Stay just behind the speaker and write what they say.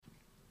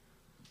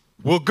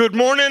Well, good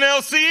morning,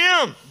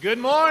 LCM. Good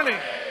morning.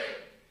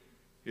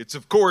 It's,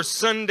 of course,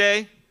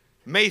 Sunday,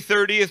 May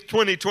 30th,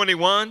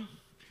 2021.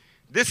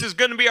 This is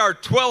going to be our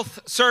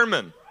 12th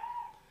sermon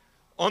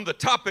on the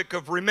topic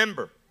of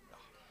remember.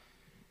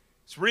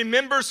 It's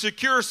Remember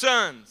Secure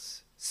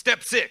Sons,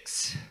 Step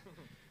 6.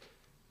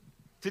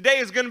 Today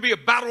is going to be a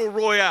battle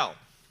royale.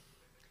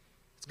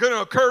 It's going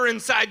to occur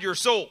inside your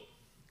soul.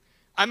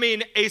 I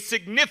mean, a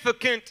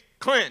significant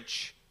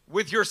clinch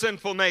with your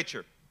sinful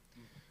nature.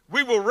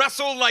 We will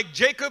wrestle like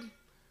Jacob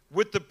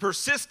with the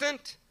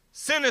persistent,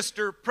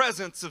 sinister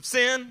presence of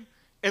sin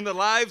in the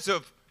lives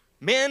of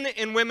men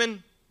and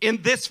women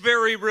in this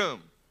very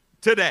room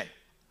today.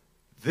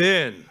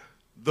 Then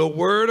the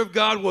Word of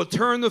God will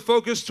turn the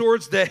focus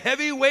towards the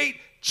heavyweight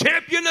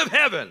champion of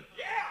heaven.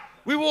 Yeah.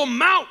 We will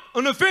mount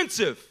an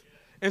offensive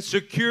and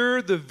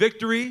secure the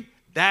victory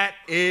that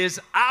is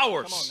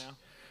ours. Come on now.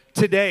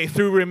 Today,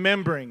 through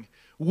remembering,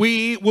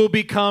 we will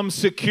become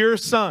secure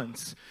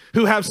sons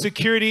who have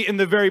security in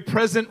the very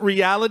present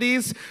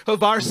realities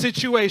of our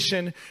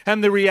situation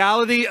and the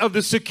reality of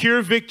the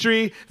secure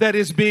victory that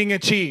is being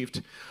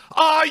achieved.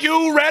 Are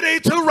you ready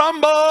to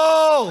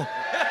rumble?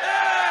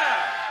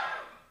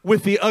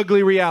 With the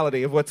ugly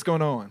reality of what's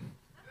going on.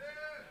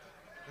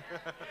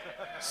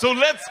 So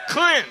let's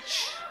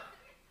clinch.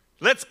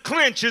 Let's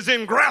clinch as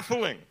in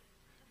grappling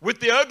with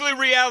the ugly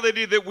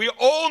reality that we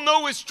all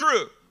know is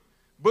true,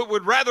 but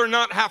would rather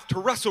not have to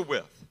wrestle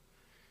with.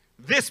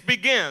 This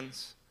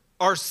begins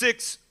our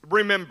sixth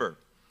remember.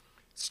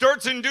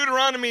 Starts in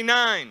Deuteronomy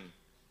 9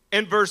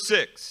 and verse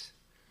 6.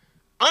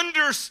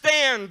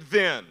 Understand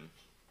then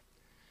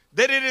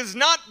that it is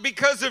not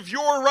because of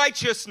your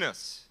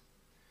righteousness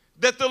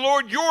that the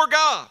Lord your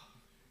God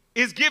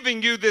is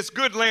giving you this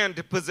good land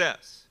to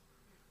possess.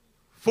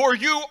 For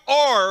you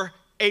are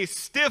a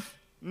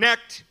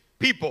stiff-necked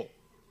people.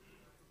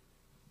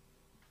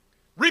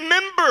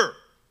 Remember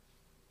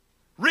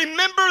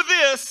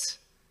this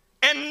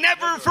and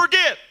never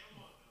forget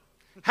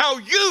how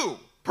you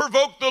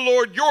provoked the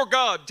Lord your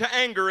God to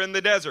anger in the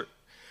desert.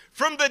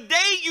 From the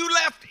day you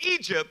left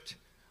Egypt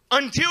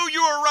until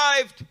you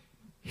arrived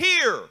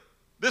here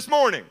this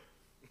morning,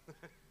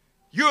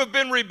 you have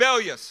been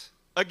rebellious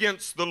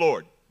against the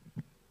Lord.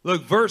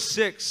 Look, verse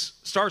 6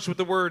 starts with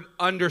the word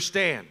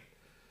understand.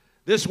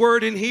 This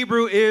word in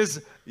Hebrew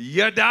is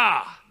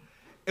yada.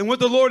 And what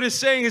the Lord is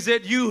saying is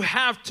that you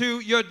have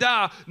to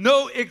yada,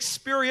 know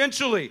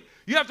experientially.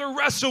 You have to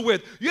wrestle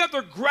with, you have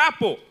to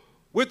grapple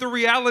with the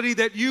reality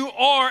that you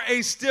are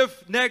a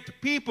stiff-necked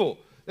people,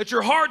 that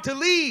you're hard to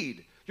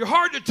lead, you're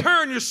hard to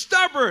turn, you're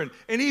stubborn,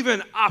 and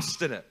even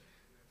obstinate.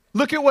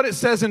 Look at what it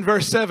says in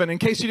verse 7, in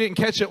case you didn't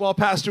catch it while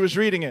Pastor was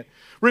reading it.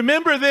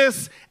 Remember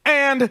this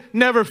and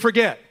never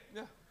forget.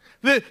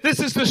 Yeah. This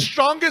is the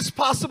strongest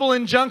possible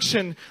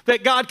injunction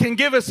that God can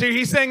give us here.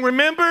 He's saying,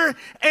 remember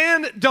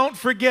and don't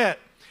forget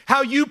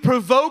how you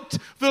provoked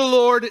the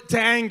Lord to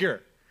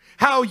anger.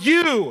 How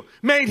you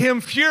made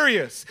him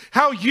furious,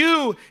 how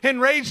you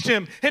enraged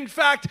him. In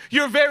fact,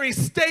 your very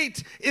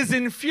state is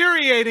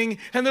infuriating,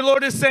 and the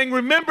Lord is saying,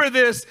 remember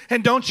this,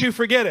 and don't you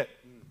forget it.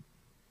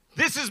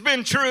 This has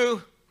been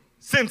true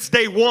since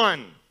day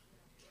one.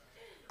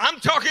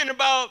 I'm talking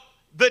about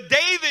the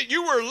day that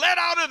you were let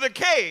out of the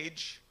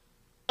cage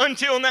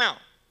until now.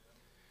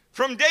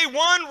 From day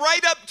one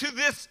right up to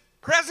this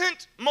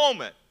present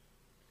moment,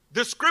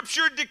 the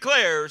scripture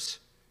declares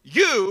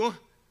you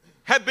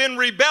have been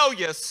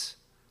rebellious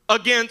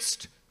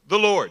against the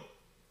Lord.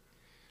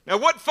 Now,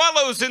 what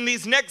follows in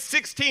these next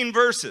 16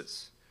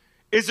 verses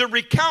is a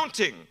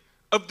recounting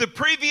of the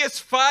previous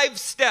 5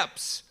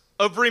 steps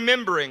of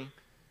remembering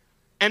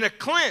and a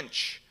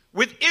clinch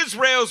with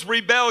Israel's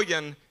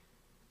rebellion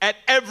at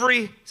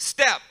every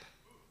step.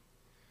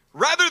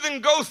 Rather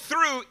than go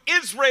through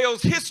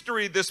Israel's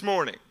history this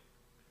morning,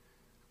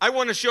 I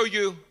want to show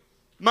you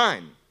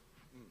mine.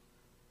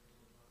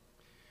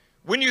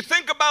 When you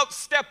think about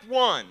step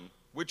 1,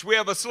 which we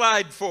have a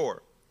slide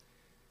for,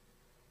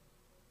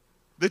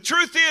 the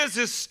truth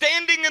is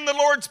standing in the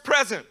Lord's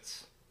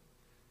presence.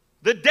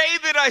 The day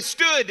that I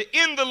stood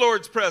in the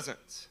Lord's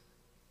presence,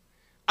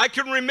 I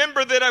can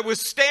remember that I was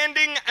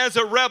standing as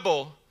a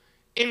rebel,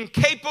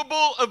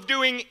 incapable of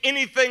doing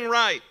anything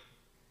right.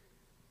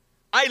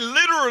 I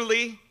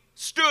literally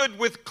stood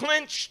with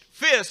clenched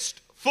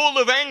fist full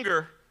of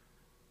anger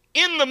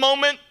in the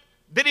moment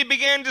that he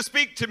began to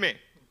speak to me.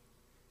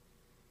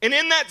 And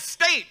in that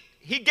state,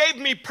 he gave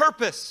me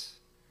purpose.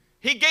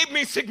 He gave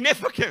me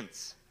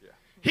significance.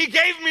 He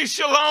gave me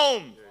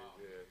shalom.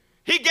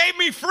 He gave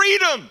me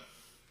freedom.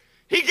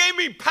 He gave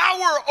me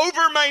power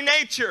over my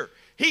nature.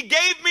 He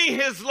gave me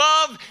his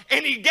love,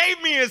 and he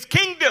gave me his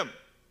kingdom.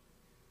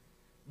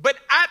 But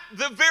at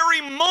the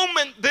very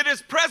moment that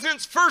his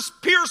presence first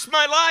pierced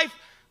my life,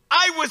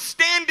 I was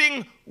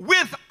standing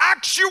with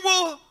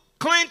actual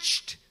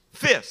clenched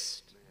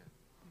fist.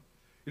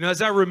 You know,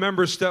 as I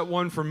remember step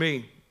 1 for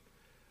me,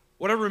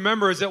 what I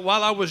remember is that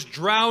while I was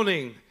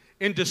drowning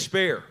in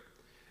despair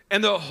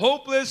and the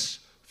hopeless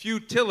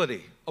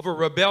futility of a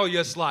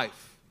rebellious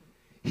life,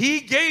 he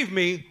gave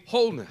me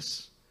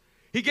wholeness.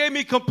 He gave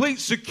me complete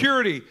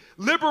security,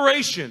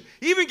 liberation.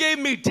 He even gave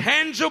me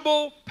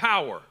tangible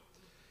power.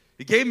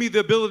 He gave me the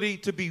ability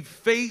to be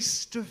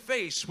face to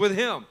face with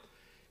him.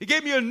 He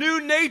gave me a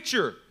new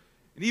nature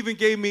and even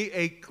gave me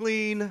a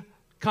clean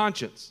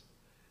conscience.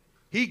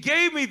 He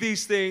gave me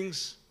these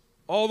things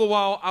all the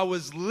while I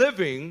was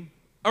living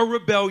a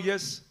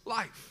rebellious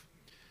life.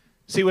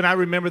 See, when I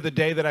remember the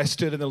day that I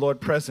stood in the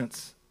Lord's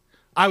presence,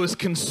 I was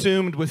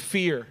consumed with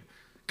fear,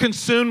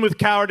 consumed with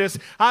cowardice.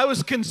 I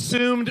was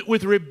consumed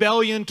with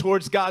rebellion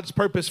towards God's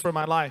purpose for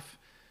my life.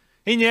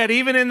 And yet,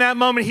 even in that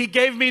moment, he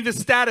gave me the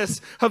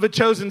status of a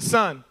chosen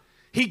son.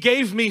 He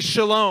gave me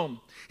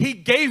shalom. He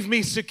gave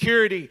me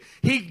security.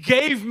 He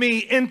gave me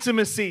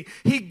intimacy.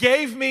 He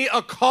gave me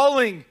a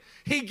calling.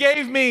 He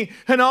gave me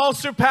an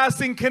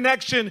all-surpassing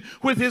connection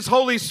with his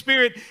Holy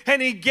Spirit.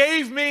 And he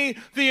gave me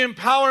the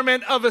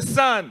empowerment of a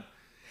son.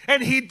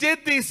 And he did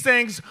these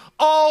things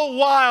all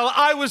while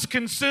I was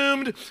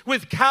consumed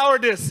with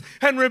cowardice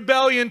and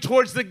rebellion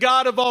towards the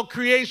God of all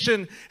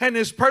creation and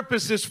his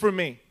purposes for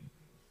me.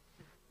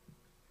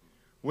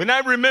 When I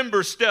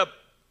remember step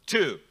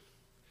 2,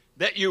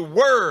 that you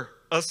were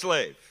a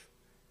slave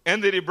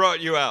and that he brought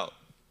you out.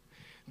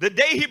 The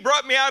day he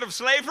brought me out of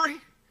slavery,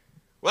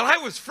 well, I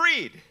was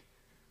freed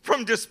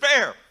from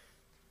despair,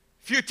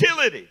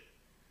 futility,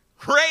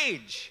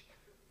 rage,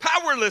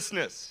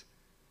 powerlessness,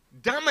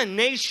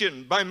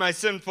 domination by my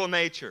sinful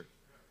nature,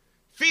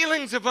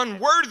 feelings of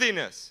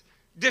unworthiness,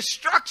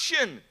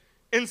 destruction,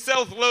 and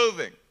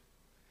self-loathing.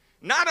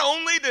 Not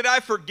only did I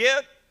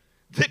forget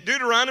that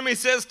Deuteronomy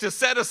says to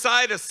set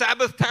aside a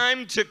Sabbath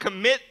time to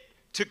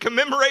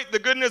commemorate the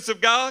goodness of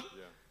God,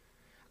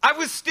 I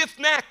was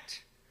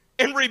stiff-necked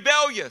and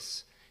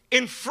rebellious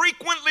and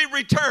frequently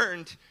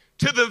returned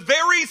to the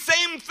very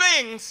same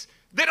things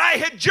that I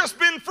had just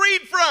been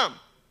freed from.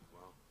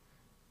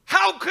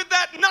 How could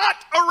that not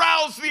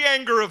arouse the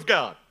anger of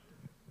God?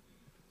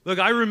 Look,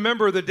 I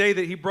remember the day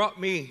that he brought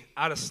me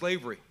out of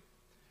slavery.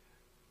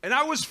 And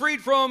I was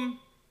freed from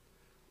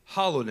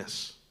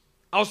hollowness.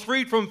 I was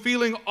freed from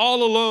feeling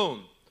all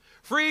alone.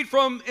 Freed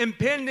from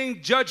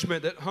impending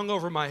judgment that hung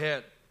over my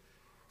head.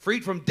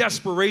 Freed from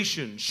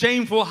desperation,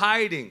 shameful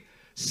hiding,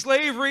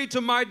 slavery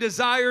to my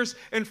desires,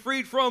 and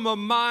freed from a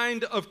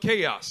mind of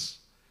chaos.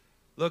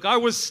 Look, I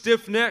was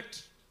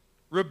stiff-necked,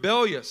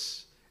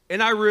 rebellious,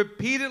 and I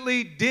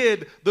repeatedly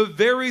did the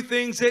very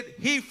things that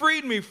he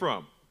freed me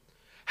from.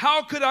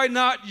 How could I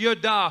not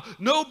yada,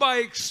 know by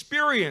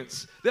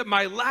experience that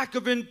my lack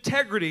of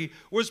integrity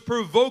was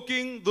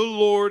provoking the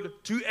Lord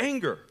to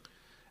anger?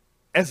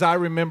 As I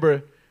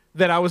remember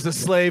that I was a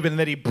slave and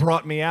that he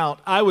brought me out,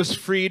 I was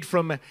freed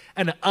from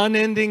an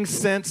unending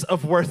sense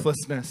of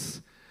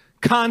worthlessness,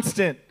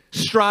 constant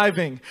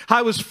striving.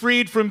 I was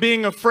freed from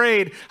being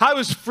afraid. I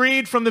was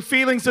freed from the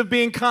feelings of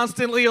being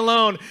constantly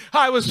alone.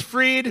 I was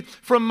freed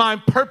from my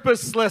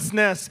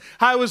purposelessness.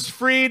 I was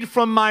freed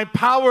from my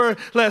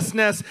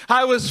powerlessness.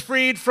 I was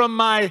freed from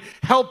my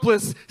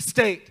helpless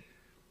state.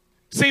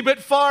 See, but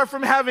far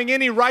from having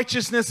any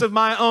righteousness of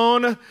my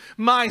own,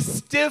 my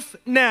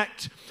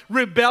stiff-necked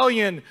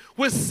rebellion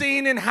was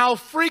seen in how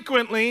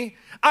frequently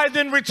I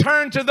then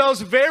returned to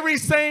those very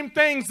same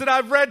things that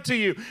I've read to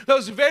you,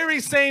 those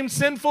very same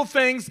sinful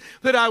things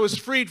that I was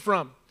freed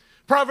from.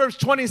 Proverbs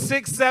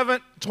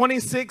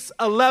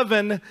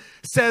 26:11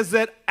 says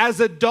that as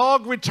a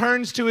dog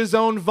returns to his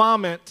own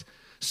vomit,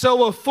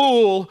 so a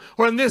fool,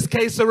 or in this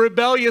case a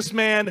rebellious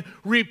man,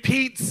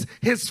 repeats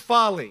his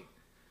folly.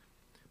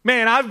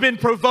 Man, I've been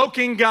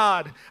provoking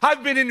God.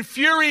 I've been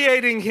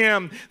infuriating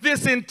him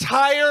this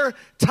entire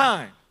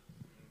time.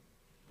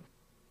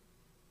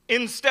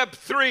 In step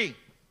 3,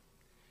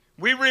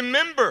 we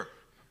remember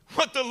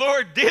what the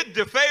Lord did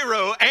to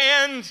Pharaoh,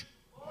 and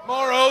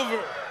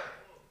moreover,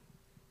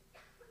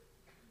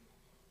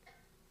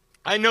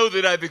 I know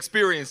that I've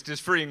experienced his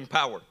freeing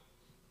power.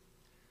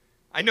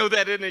 I know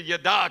that in a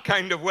yada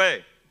kind of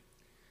way.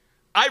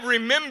 I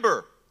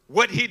remember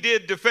what he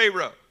did to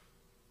Pharaoh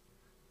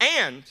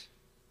and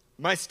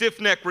my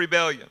stiff-necked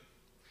rebellion.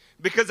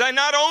 Because I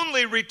not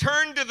only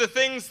returned to the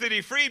things that he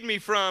freed me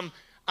from,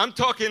 I'm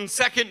talking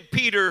 2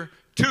 Peter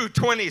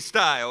 2:20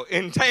 style,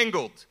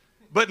 entangled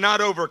but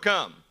not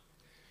overcome.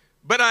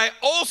 But I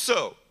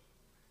also,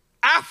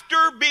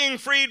 after being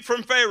freed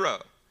from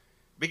Pharaoh,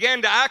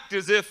 began to act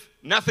as if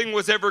nothing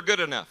was ever good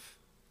enough.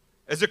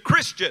 As a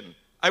Christian,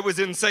 I was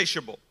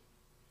insatiable.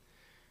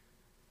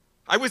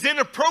 I was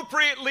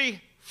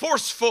inappropriately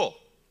forceful,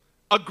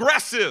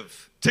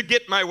 aggressive to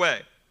get my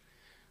way.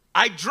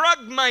 I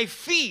dragged my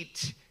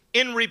feet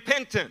in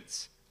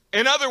repentance.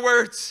 In other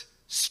words,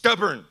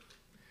 stubborn.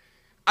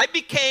 I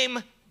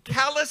became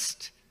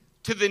calloused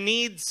to the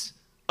needs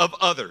of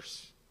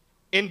others,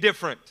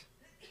 indifferent.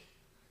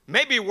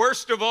 Maybe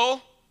worst of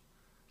all,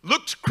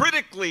 looked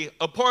critically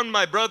upon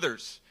my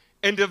brothers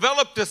and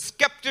developed a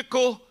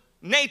skeptical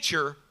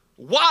nature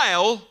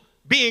while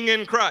being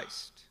in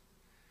Christ.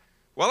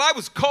 While I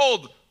was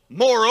called,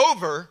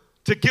 moreover,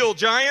 to kill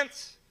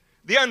giants,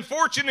 the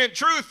unfortunate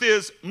truth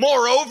is,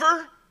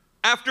 moreover,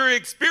 after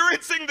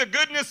experiencing the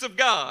goodness of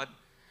God,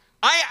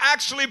 I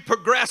actually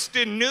progressed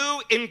in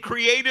new and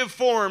creative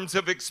forms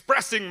of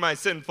expressing my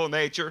sinful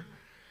nature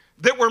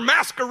that were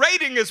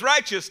masquerading as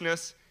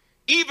righteousness,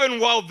 even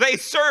while they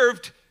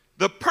served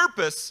the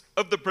purpose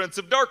of the Prince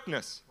of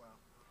Darkness.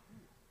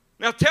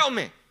 Now tell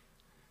me,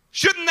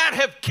 shouldn't that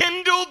have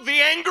kindled the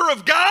anger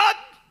of God?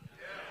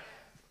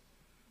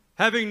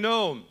 Having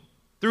known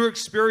through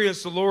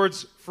experience the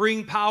Lord's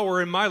freeing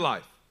power in my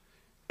life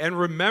and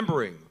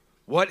remembering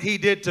what he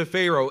did to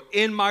Pharaoh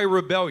in my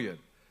rebellion,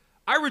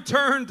 I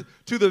returned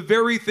to the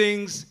very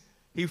things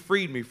he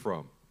freed me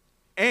from.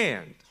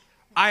 And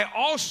I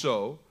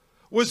also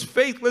was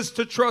faithless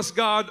to trust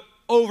God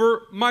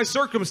over my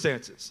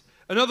circumstances.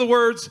 In other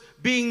words,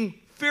 being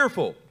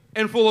fearful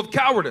and full of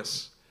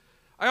cowardice.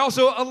 I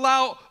also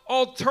allow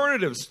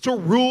alternatives to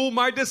rule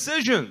my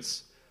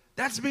decisions.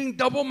 That's being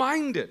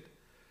double-minded.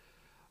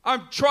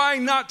 I'm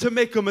trying not to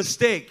make a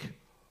mistake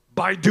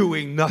by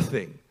doing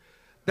nothing.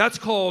 That's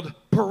called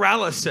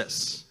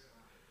paralysis.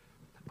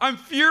 I'm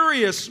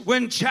furious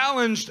when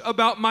challenged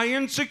about my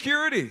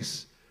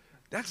insecurities.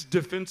 That's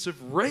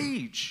defensive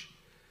rage.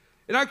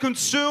 And I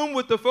consume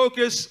with the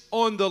focus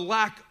on the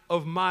lack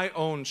of my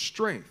own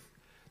strength.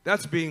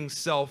 That's being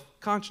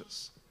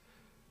self-conscious.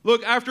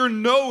 Look, after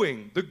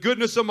knowing the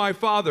goodness of my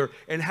Father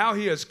and how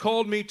he has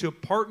called me to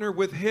partner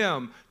with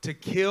him to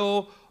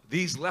kill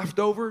these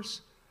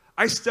leftovers,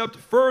 I stepped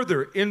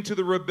further into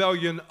the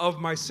rebellion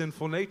of my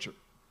sinful nature.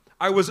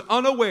 I was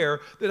unaware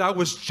that I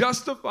was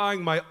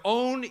justifying my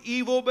own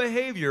evil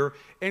behavior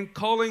and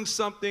calling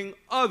something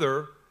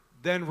other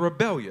than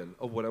rebellion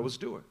of what I was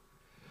doing.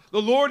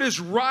 The Lord is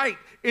right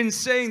in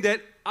saying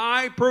that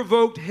I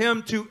provoked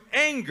him to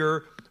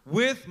anger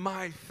with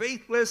my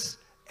faithless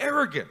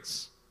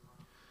arrogance.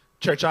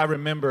 Church, I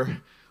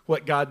remember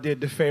what God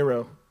did to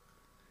Pharaoh.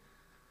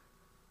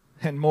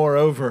 And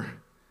moreover,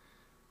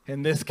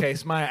 in this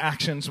case, my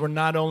actions were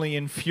not only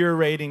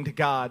infuriating to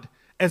God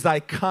as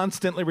I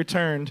constantly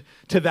returned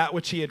to that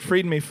which he had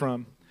freed me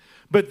from,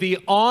 but the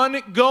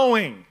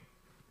ongoing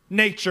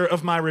nature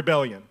of my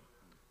rebellion.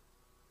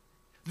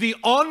 The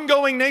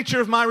ongoing nature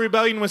of my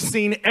rebellion was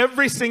seen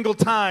every single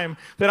time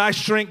that I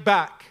shrink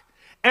back.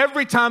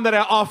 Every time that I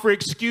offer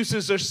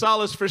excuses or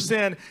solace for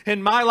sin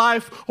in my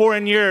life or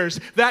in yours,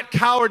 that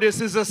cowardice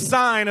is a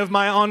sign of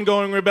my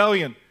ongoing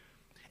rebellion.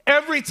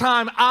 Every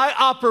time I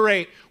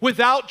operate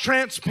without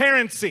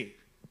transparency,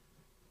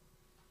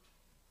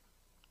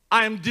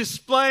 I am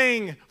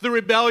displaying the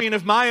rebellion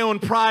of my own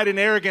pride and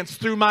arrogance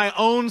through my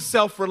own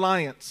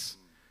self-reliance.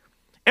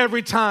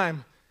 Every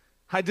time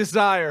I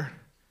desire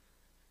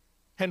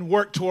and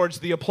work towards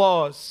the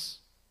applause,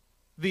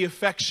 the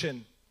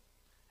affection,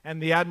 and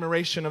the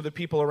admiration of the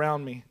people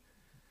around me,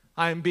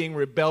 I am being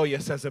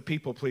rebellious as a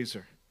people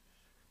pleaser.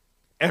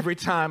 Every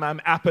time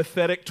I'm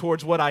apathetic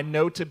towards what I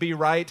know to be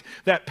right,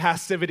 that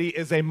passivity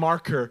is a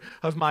marker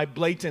of my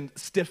blatant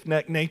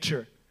stiff-necked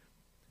nature.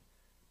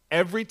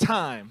 Every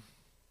time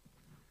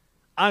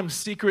I'm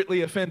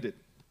secretly offended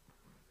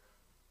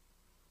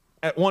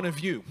at one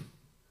of you,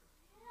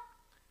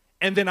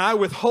 and then I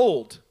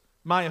withhold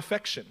my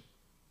affection.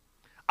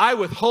 I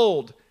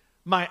withhold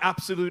my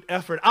absolute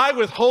effort. I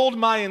withhold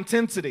my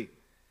intensity.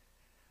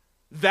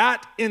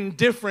 That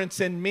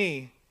indifference in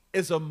me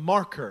is a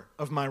marker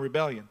of my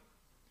rebellion.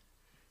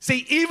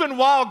 See, even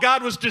while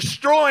God was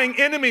destroying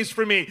enemies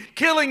for me,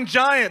 killing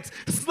giants,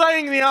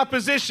 slaying the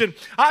opposition,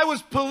 I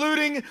was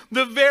polluting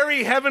the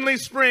very heavenly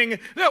spring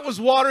that was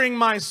watering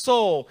my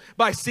soul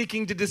by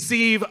seeking to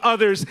deceive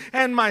others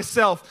and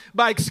myself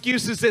by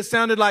excuses that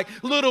sounded like,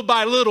 little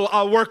by little,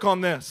 I'll work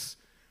on this.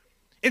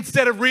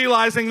 Instead of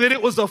realizing that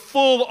it was a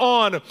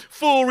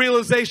full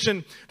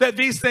realization that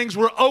these things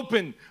were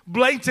open,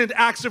 blatant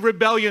acts of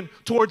rebellion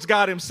towards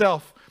God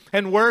himself.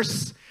 And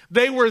worse,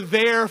 they were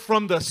there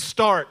from the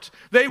start.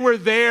 They were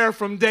there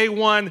from day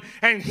one.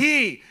 And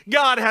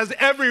God, has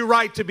every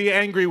right to be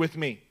angry with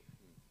me.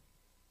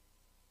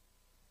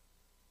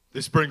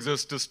 This brings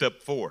us to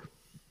step 4.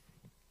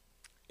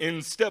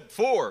 In step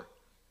 4,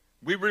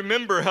 we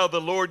remember how the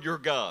Lord your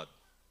God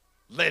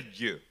led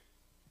you.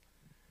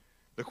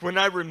 Look, when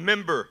I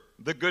remember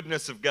the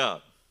goodness of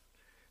God,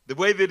 the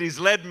way that he's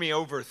led me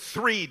over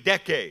 3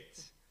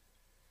 decades,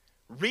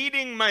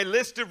 reading my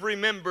list of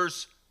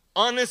remembers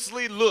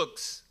honestly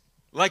looks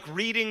like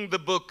reading the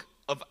book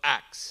of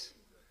Acts.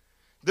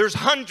 There's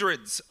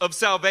hundreds of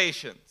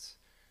salvations.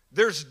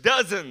 There's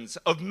dozens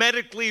of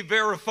medically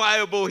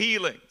verifiable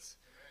healings.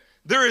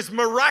 There is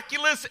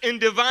miraculous and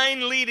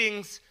divine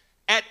leadings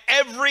at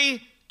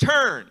every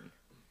turn.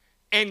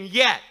 And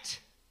yet,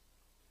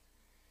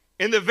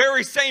 in the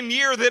very same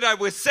year that I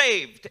was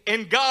saved,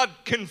 and God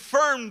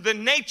confirmed the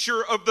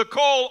nature of the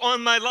call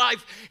on my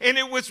life, and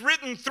it was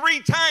written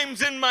 3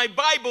 times in my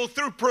Bible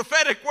through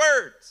prophetic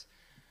words,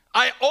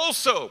 I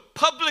also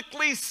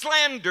publicly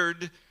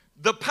slandered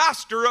the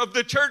pastor of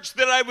the church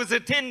that I was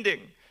attending.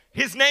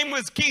 His name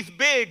was Keith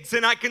Biggs,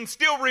 and I can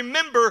still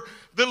remember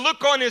the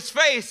look on his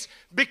face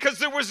because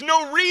there was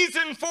no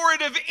reason for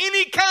it of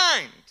any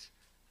kind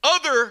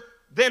other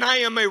than I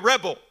am a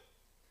rebel.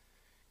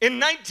 In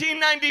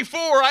 1994,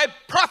 I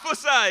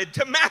prophesied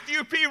to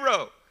Matthew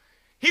Pero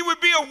He would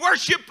be a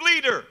worship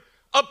leader,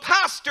 a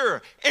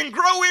pastor, and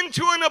grow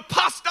into an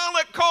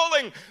apostolic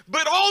calling.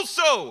 But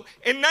also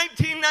in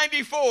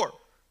 1994,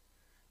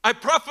 I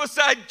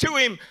prophesied to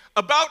him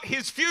about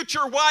his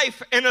future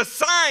wife and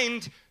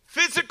assigned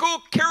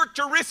physical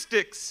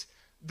characteristics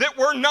that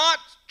were not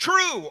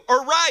true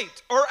or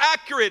right or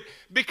accurate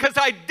because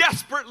I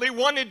desperately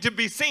wanted to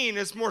be seen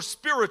as more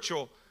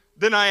spiritual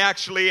than I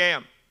actually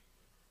am.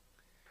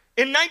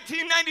 In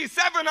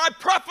 1997, I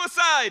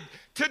prophesied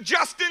to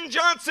Justin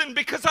Johnson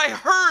because I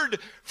heard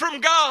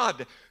from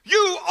God,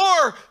 you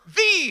are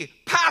the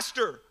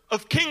pastor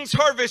of King's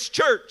Harvest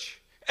Church,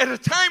 at a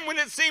time when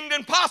it seemed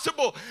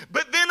impossible.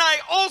 But then I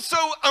also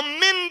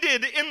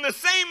amended in the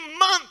same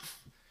month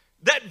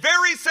that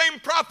very same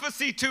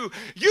prophecy to,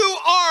 you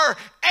are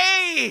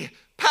a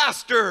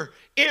pastor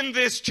in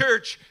this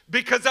church,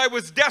 because I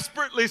was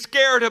desperately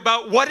scared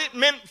about what it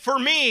meant for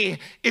me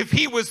if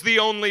he was the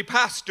only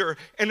pastor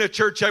in a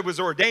church I was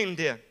ordained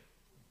in.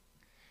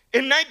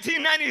 In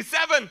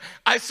 1997,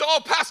 I saw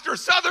Pastor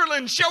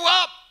Sutherland show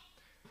up.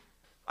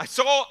 I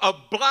saw a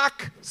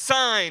black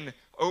sign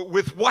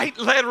with white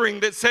lettering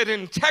that said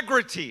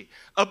integrity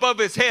above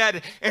his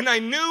head. And I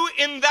knew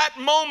in that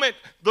moment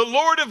the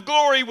Lord of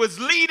glory was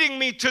leading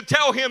me to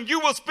tell him, you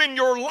will spend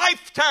your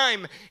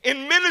lifetime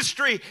in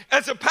ministry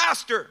as a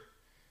pastor.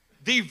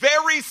 The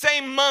very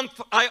same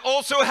month, I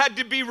also had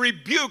to be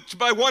rebuked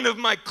by one of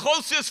my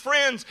closest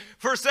friends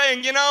for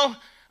saying, you know,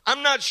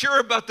 I'm not sure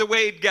about the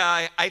Wade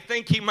guy. I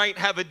think he might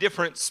have a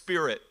different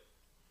spirit.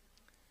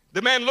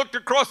 The man looked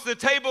across the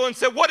table and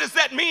said, what does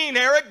that mean,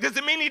 Eric? Does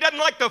it mean he doesn't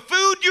like the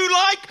food you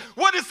like?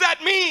 What does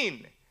that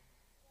mean?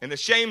 And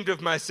ashamed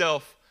of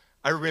myself,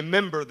 I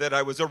remember that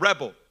I was a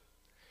rebel.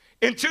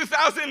 In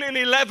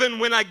 2011,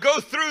 when I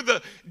go through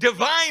the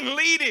divine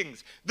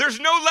leadings, there's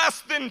no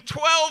less than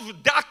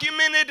 12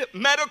 documented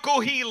medical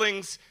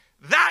healings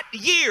that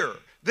year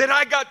that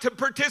I got to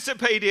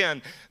participate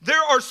in.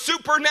 There are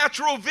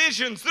supernatural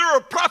visions. There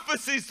are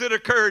prophecies that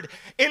occurred.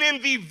 And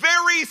in the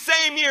very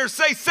same year,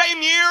 say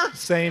same year?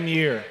 Same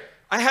year.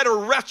 I had a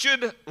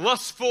wretched,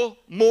 lustful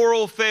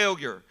moral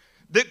failure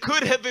that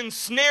could have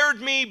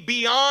ensnared me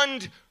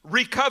beyond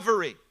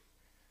recovery.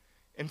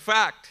 In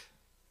fact,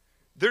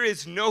 there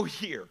is no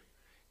year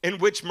in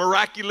which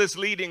miraculous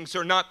leadings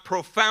are not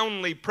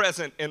profoundly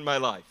present in my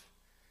life.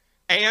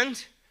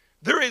 And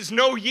there is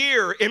no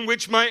year in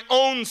which my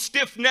own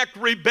stiff-necked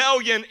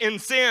rebellion in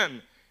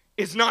sin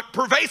is not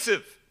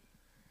pervasive.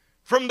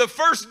 From the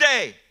first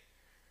day,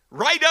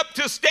 right up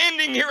to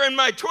standing here in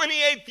my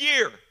 28th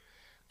year,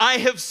 I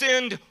have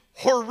sinned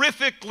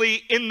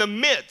horrifically in the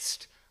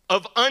midst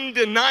of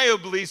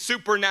undeniably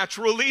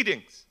supernatural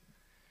leadings.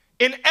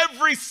 In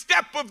every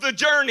step of the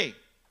journey,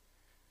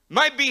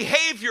 my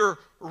behavior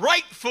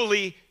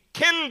rightfully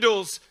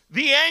kindles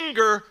the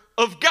anger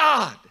of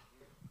God.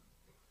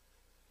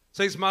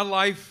 Says my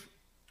life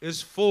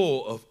is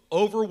full of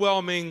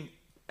overwhelming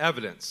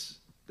evidence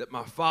that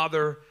my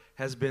Father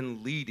has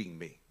been leading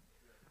me.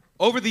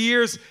 Over the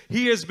years,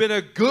 he has been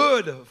a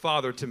good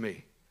father to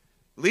me,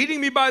 leading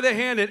me by the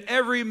hand at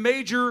every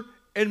major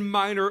and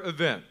minor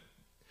event.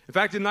 In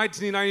fact, in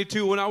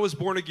 1992, when I was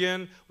born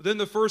again, within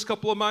the first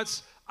couple of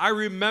months, I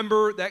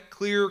remember that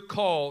clear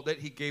call that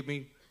he gave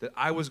me that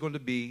I was going to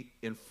be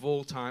in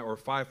full-time or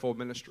fivefold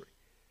ministry.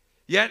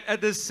 Yet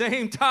at the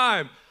same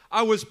time,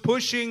 I was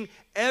pushing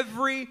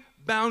every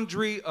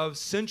boundary of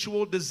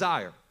sensual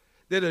desire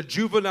that a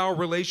juvenile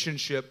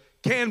relationship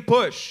can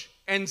push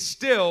and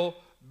still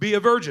be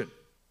a virgin.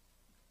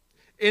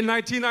 In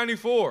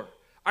 1994,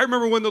 I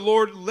remember when the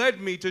Lord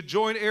led me to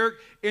join Eric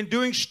in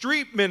doing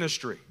street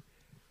ministry.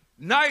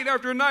 Night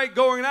after night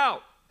going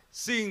out,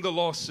 seeing the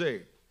lost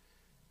saved.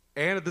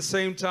 And at the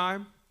same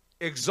time,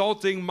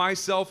 exalting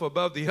myself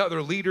above the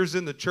other leaders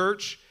in the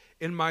church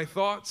in my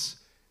thoughts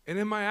and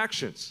in my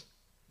actions.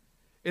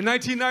 In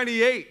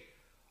 1998,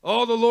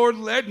 the Lord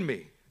led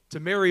me to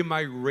marry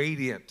my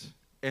radiant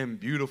and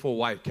beautiful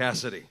wife,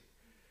 Cassidy.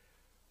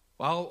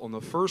 Well, on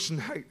the first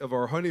night of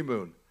our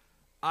honeymoon,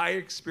 I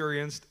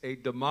experienced a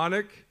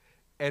demonic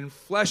and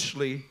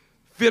fleshly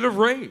fit of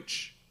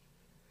rage.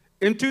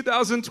 In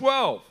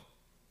 2012,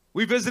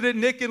 we visited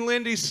Nick and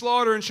Lindy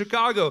Slaughter in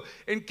Chicago,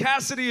 and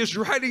Cassidy is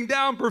writing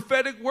down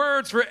prophetic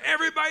words for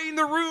everybody in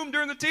the room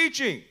during the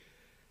teaching.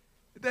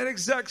 At that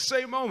exact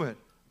same moment,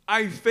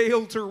 I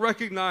failed to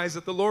recognize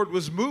that the Lord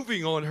was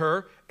moving on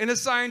her and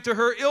assigned to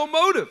her ill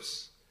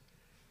motives.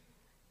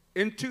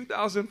 In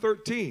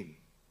 2013,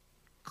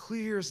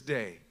 clear as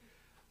day,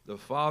 the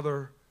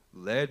Father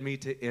led me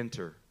to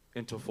enter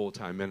into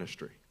full-time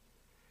ministry.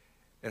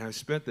 And I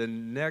spent the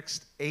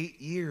next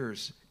 8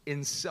 years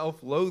in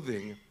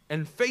self-loathing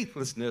and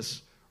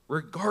faithlessness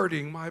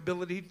regarding my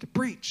ability to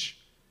preach.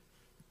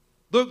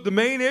 Look, the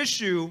main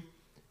issue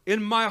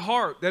in my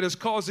heart that is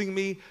causing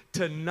me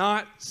to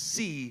not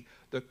see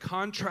the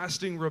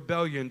contrasting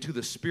rebellion to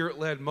the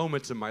Spirit-led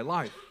moments in my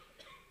life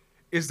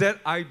is that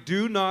I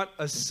do not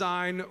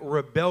assign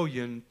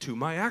rebellion to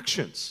my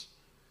actions.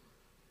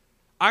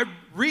 I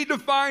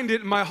redefined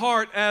it in my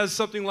heart as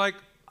something like,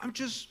 I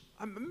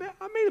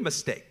made a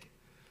mistake.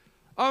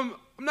 I'm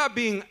not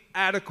being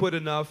adequate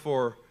enough,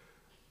 or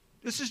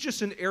this is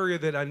just an area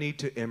that I need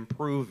to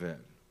improve in.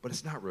 But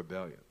it's not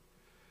rebellion.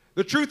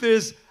 The truth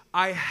is,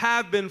 I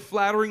have been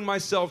flattering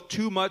myself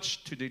too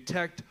much to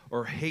detect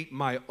or hate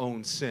my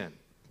own sin.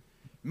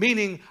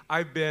 Meaning,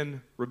 I've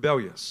been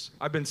rebellious.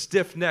 I've been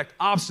stiff-necked,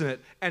 obstinate,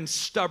 and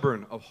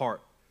stubborn of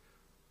heart.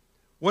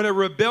 When a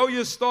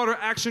rebellious thought or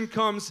action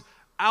comes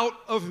out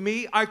of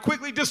me, I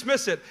quickly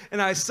dismiss it,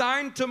 and I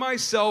assign to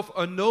myself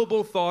a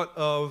noble thought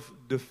of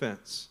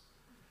defense.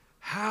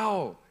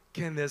 How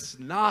can this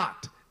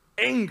not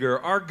anger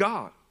our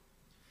God?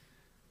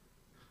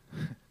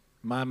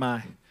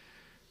 My.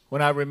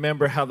 When I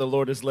remember how the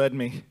Lord has led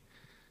me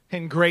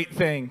in great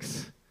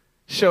things,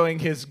 showing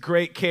his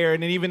great care,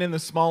 and even in the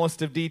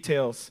smallest of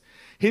details,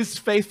 his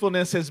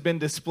faithfulness has been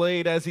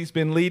displayed as he's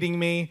been leading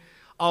me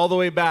all the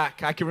way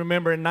back. I can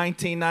remember in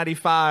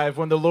 1995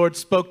 when the Lord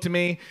spoke to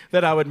me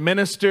that I would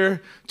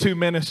minister to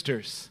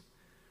ministers.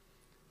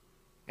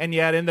 And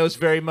yet in those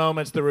very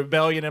moments, the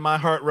rebellion in my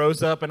heart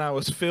rose up, and I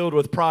was filled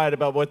with pride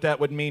about what that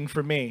would mean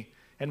for me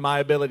and my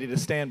ability to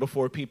stand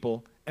before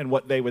people and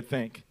what they would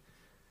think.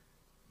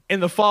 In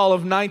the fall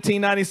of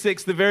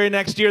 1996, the very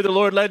next year, the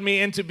Lord led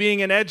me into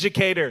being an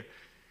educator.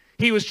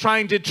 He was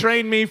trying to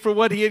train me for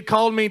what he had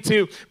called me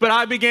to, but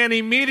I began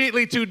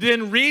immediately to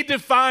then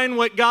redefine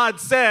what God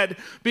said,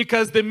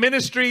 because the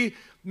ministering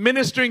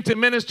to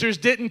ministers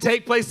didn't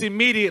take place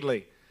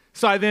immediately.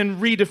 So I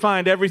then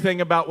redefined everything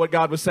about what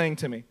God was saying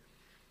to me.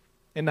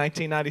 In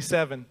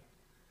 1997,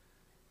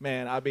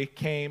 man, I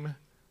became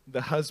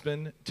the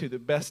husband to the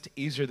best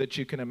Ezer that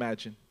you can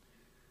imagine.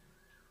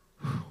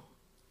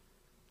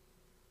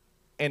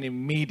 And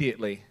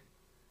immediately,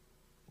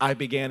 I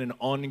began an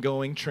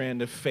ongoing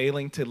trend of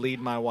failing to lead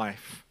my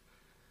wife.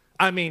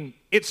 I mean,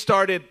 it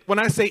started, when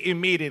I say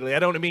immediately, I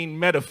don't mean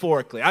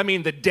metaphorically. I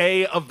mean the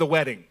day of the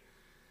wedding.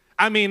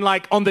 I mean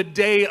like on the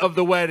day of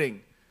the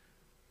wedding,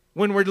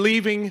 when we're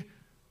leaving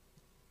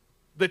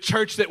the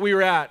church that we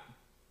were at,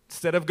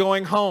 instead of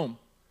going home,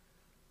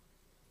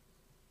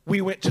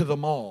 we went to the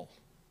mall.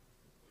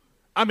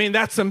 I mean,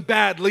 that's some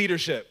bad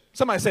leadership.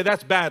 Somebody say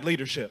that's bad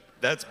leadership.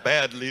 That's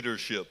bad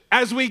leadership.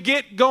 As we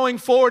get going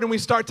forward and we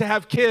start to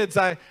have kids,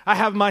 I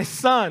have my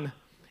son.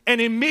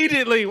 And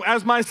immediately,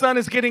 as my son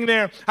is getting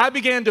there, I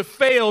began to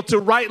fail to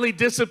rightly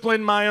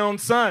discipline my own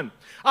son.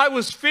 I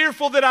was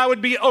fearful that I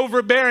would be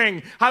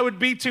overbearing. I would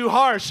be too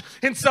harsh.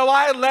 And so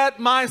I let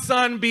my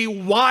son be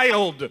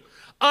wild,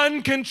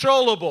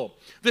 uncontrollable.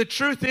 The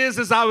truth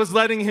is I was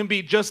letting him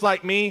be just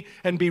like me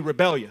and be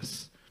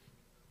rebellious.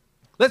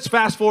 Let's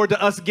fast forward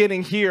to us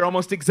getting here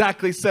almost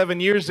exactly 7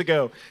 years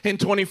ago in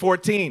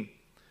 2014.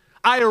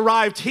 I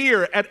arrived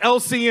here at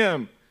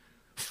LCM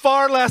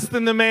far less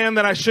than the man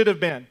that I should have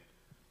been.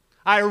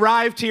 I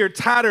arrived here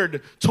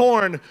tattered,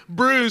 torn,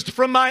 bruised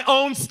from my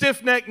own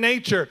stiff-necked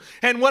nature.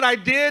 And what I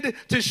did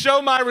to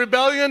show my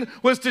rebellion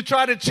was to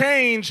try to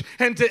change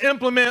and to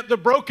implement the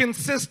broken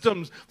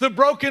systems, the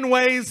broken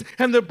ways,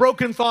 and the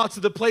broken thoughts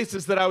of the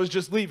places that I was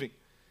just leaving.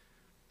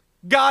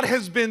 God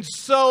has been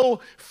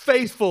so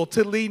faithful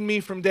to lead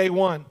me from day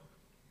one.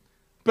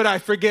 But I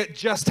forget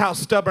just how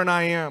stubborn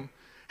I am,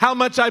 how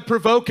much I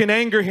provoke and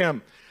anger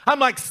him. I'm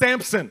like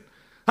Samson.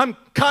 I'm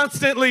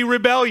constantly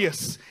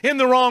rebellious, in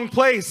the wrong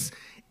place,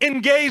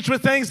 engaged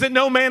with things that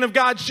no man of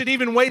God should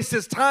even waste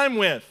his time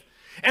with.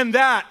 And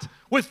that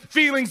with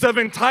feelings of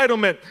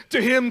entitlement to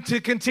him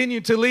to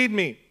continue to lead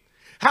me.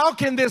 How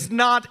can this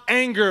not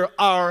anger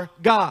our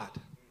God?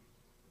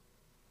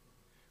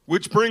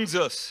 Which brings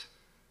us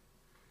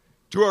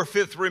to our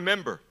fifth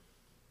remember.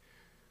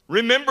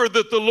 Remember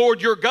that the Lord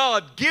your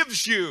God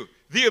gives you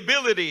the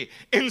ability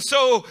and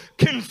so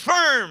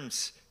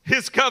confirms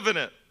his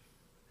covenant.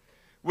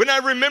 When I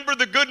remember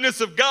the goodness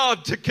of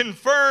God to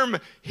confirm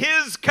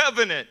his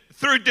covenant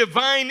through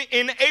divine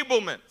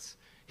enablements,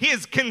 he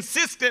has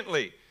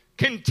consistently,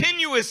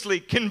 continuously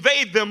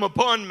conveyed them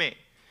upon me.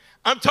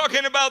 I'm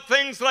talking about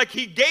things like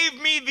he gave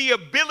me the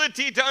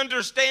ability to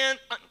understand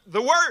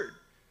the word.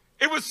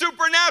 It was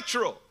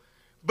supernatural.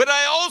 But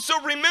I also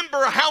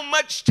remember how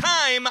much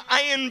time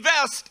I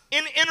invest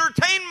in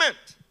entertainment.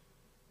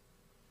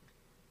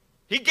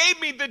 He gave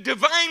me the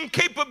divine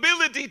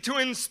capability to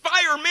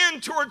inspire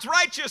men towards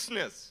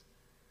righteousness.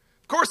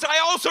 Of course, I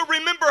also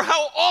remember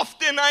how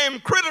often I am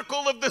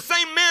critical of the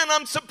same men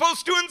I'm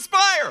supposed to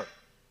inspire.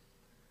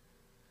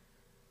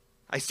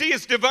 I see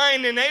his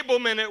divine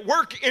enablement at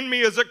work in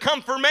me as a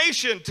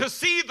confirmation to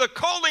see the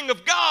calling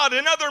of God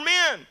in other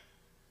men.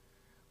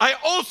 I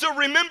also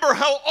remember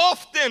how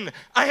often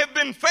I have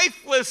been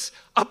faithless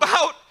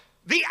about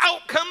the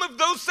outcome of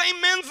those same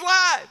men's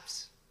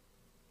lives.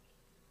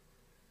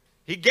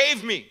 He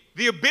gave me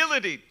the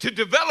ability to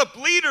develop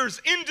leaders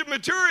into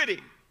maturity.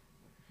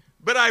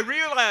 But I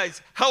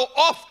realize how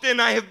often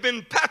I have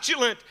been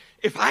petulant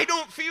if I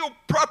don't feel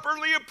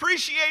properly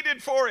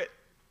appreciated for it.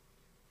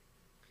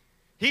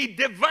 He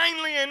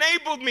divinely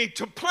enabled me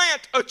to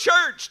plant a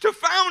church, to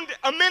found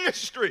a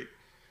ministry.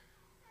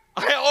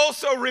 I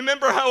also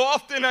remember how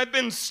often I've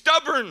been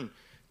stubborn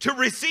to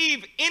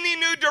receive any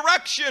new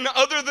direction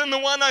other than the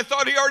one I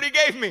thought he already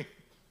gave me.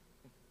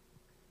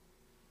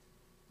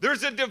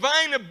 There's a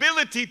divine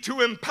ability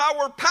to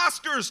empower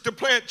pastors to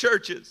plant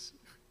churches.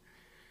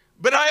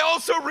 But I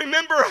also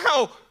remember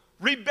how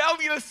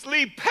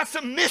rebelliously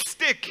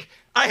pessimistic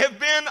I have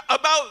been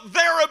about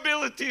their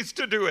abilities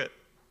to do it.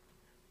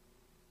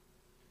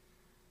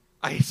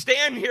 I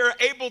stand here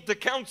able to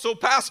counsel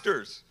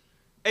pastors,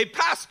 a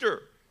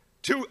pastor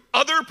to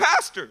other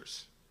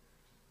pastors.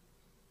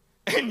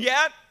 And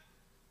yet,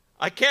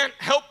 I can't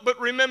help but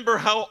remember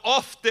how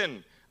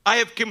often I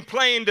have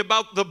complained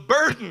about the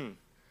burden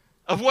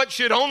of what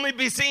should only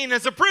be seen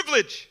as a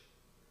privilege.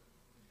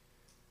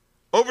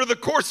 Over the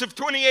course of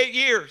 28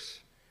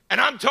 years,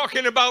 and I'm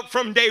talking about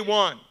from day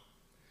one,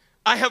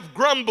 I have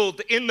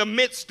grumbled in the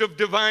midst of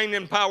divine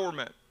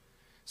empowerment,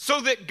 so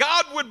that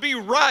God would be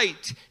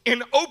right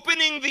in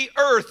opening the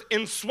earth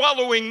and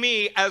swallowing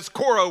me as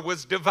Korah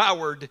was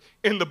devoured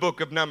in the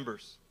book of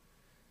Numbers.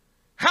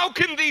 How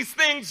can these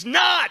things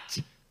not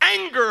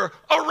anger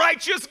a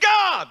righteous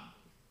God?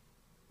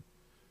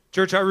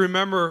 Church, I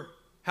remember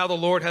how the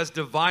Lord has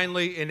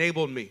divinely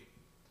enabled me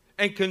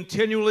and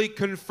continually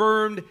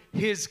confirmed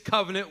his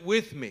covenant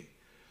with me,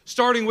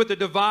 starting with the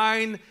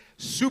divine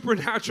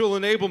supernatural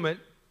enablement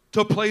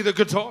to play the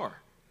guitar.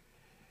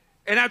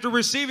 And after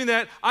receiving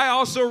that, I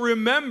also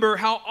remember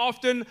how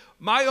often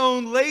my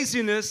own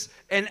laziness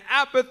and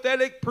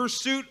apathetic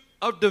pursuit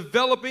of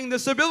developing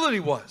this ability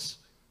was.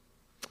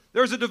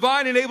 There's a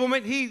divine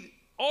enablement he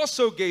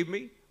also gave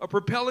me of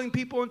propelling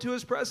people into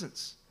his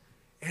presence.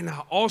 And I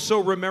also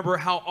remember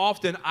how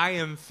often I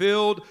am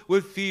filled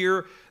with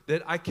fear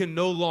that I can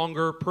no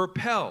longer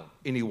propel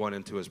anyone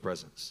into his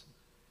presence.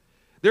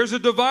 There's a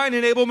divine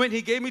enablement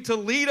he gave me to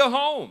lead a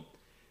home.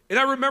 And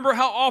I remember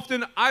how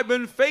often I've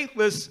been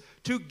faithless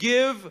to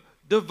give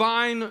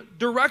divine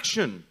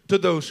direction to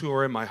those who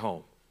are in my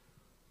home.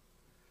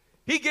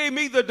 He gave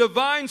me the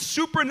divine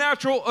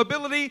supernatural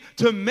ability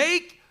to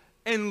make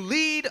and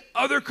lead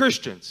other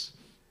Christians.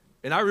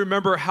 And I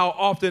remember how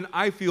often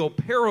I feel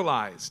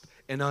paralyzed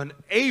and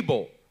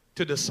unable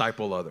to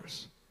disciple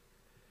others.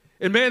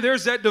 And man,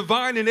 there's that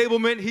divine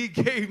enablement he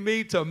gave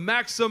me to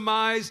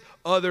maximize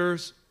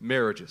others'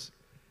 marriages.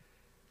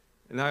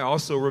 And I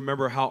also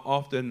remember how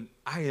often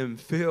I am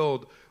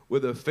filled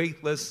with a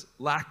faithless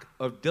lack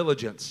of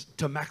diligence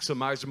to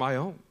maximize my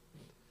own.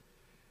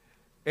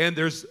 And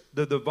there's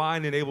the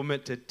divine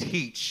enablement to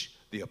teach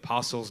the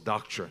apostles'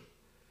 doctrine.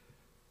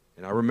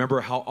 And I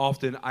remember how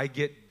often I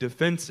get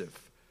defensive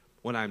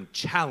when I'm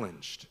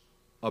challenged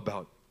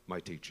about my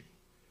teaching.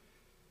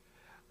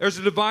 There's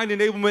a divine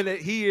enablement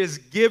that he has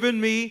given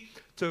me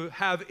to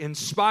have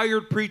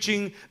inspired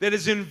preaching that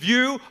is in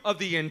view of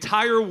the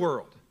entire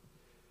world.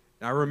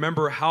 And I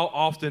remember how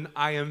often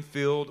I am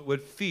filled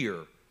with fear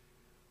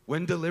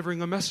when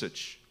delivering a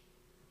message.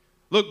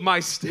 Look,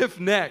 my stiff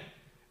neck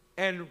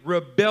and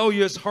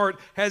rebellious heart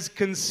has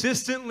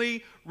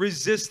consistently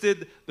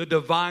resisted the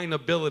divine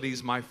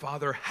abilities my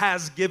Father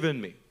has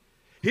given me.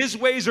 His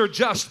ways are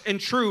just and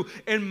true,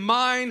 and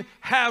mine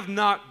have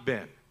not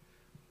been.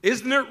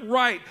 Isn't it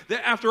right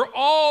that after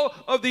all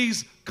of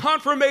these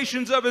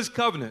confirmations of his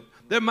covenant,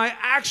 that my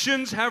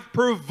actions have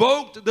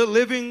provoked the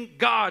living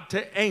God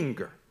to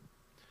anger?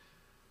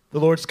 The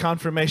Lord's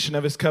confirmation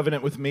of his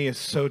covenant with me is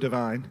so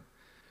divine.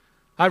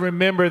 I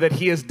remember that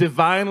he has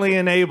divinely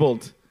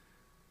enabled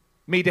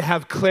me to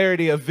have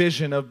clarity of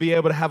vision, of be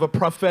able to have a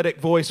prophetic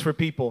voice for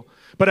people.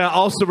 But I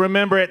also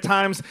remember at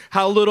times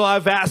how little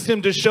I've asked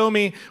him to show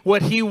me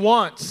what he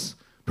wants,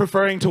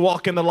 preferring to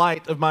walk in the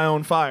light of my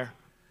own fire.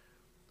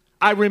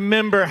 I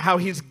remember how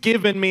he's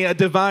given me a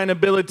divine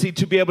ability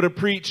to be able to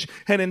preach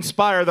and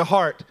inspire the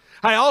heart.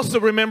 I also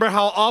remember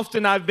how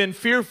often I've been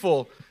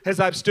fearful as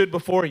I've stood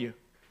before you.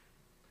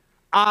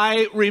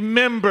 I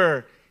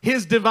remember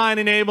his divine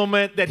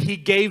enablement that he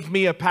gave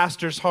me a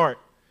pastor's heart.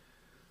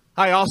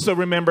 I also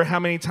remember how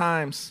many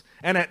times,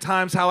 and at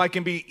times how I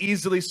can be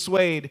easily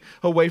swayed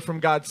away from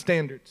God's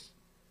standards.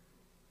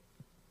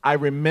 I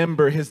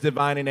remember his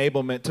divine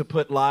enablement to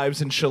put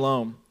lives in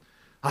shalom.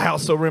 I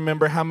also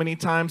remember how many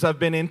times I've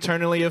been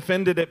internally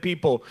offended at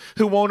people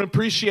who won't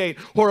appreciate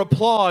or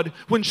applaud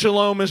when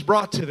shalom is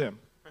brought to them.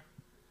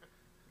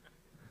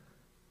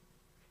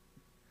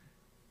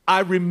 I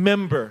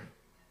remember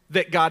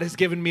that God has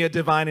given me a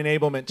divine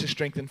enablement to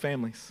strengthen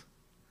families.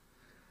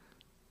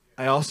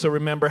 I also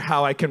remember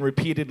how I can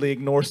repeatedly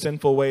ignore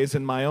sinful ways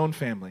in my own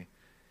family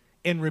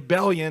in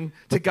rebellion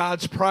to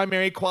God's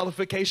primary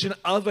qualification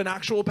of an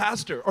actual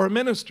pastor or a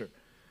minister.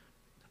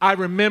 I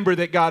remember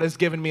that God has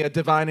given me a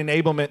divine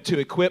enablement to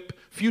equip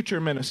future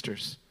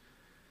ministers.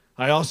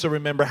 I also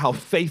remember how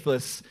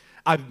faithless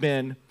I've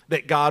been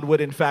that God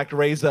would in fact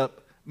raise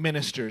up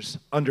ministers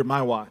under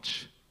my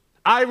watch.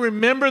 I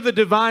remember the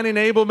divine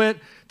enablement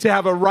to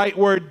have a right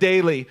word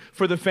daily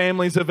for the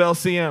families of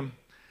LCM.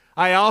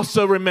 I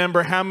also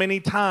remember how many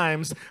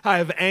times I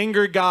have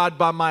angered God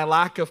by my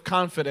lack of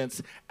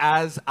confidence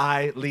as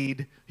I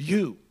lead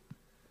you.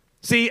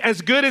 See,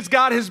 as good as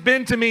God has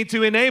been to me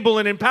to enable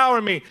and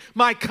empower me,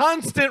 my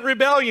constant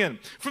rebellion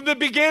from the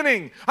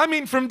beginning, I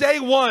mean from day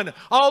one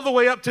all the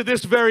way up to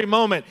this very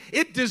moment,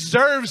 it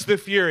deserves the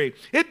fury.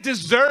 It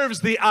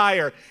deserves the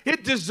ire.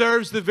 It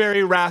deserves the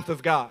very wrath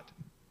of God.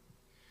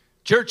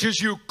 Churches,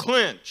 you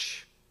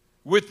clinch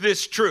with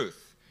this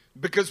truth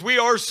because we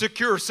are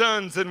secure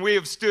sons and we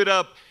have stood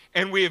up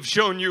and we have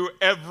shown you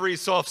every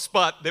soft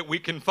spot that we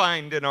can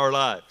find in our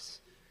lives.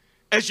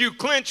 As you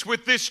clinch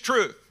with this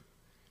truth,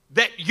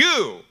 that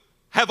you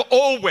have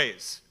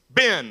always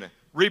been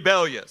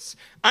rebellious.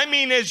 I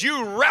mean, as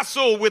you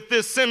wrestle with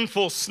this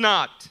sinful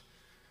snot,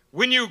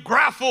 when you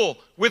grapple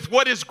with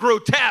what is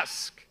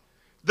grotesque,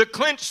 the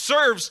clinch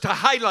serves to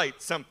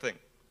highlight something.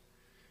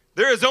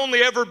 There has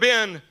only ever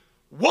been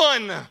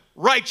one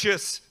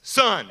righteous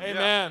son.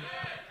 Amen.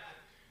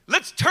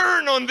 Let's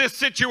turn on this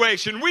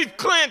situation. We've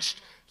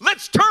clinched.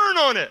 Let's turn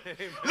on it.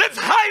 Let's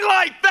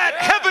highlight that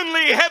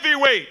heavenly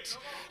heavyweight.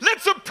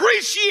 Let's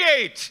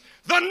appreciate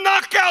the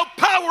knockout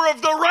power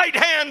of the right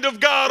hand of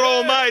God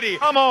Almighty.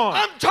 Come on.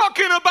 I'm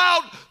talking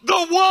about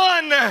the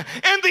one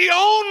and the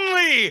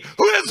only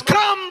who has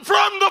come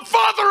from the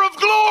Father of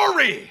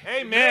glory.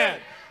 Amen.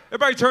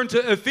 Everybody turn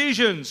to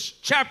Ephesians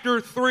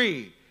chapter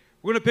 3.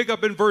 We're going to pick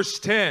up in verse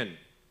 10.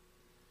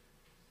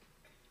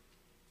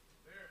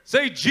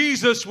 Say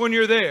Jesus when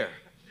you're there.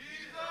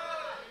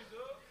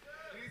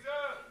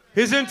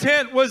 His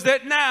intent was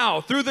that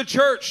now, through the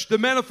church, the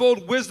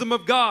manifold wisdom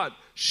of God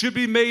should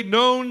be made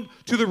known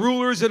to the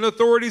rulers and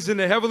authorities in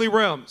the heavenly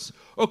realms,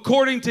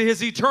 according to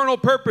his eternal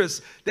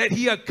purpose that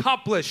he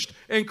accomplished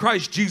in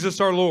Christ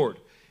Jesus our Lord.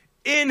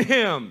 In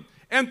him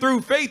and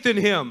through faith in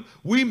him,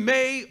 we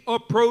may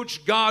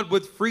approach God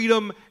with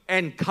freedom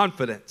and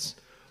confidence.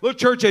 Look,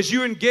 church, as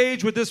you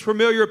engage with this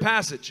familiar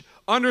passage,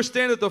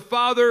 understand that the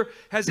Father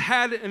has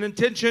had an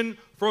intention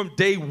from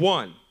day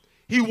one.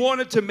 He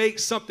wanted to make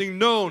something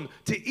known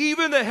to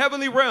even the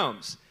heavenly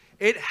realms.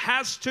 It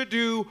has to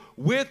do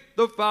with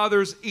the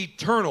Father's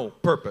eternal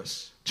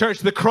purpose. Church,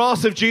 the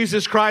cross of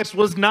Jesus Christ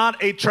was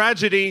not a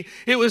tragedy.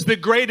 It was the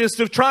greatest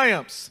of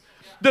triumphs.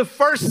 The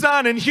first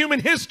son in human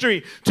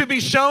history to be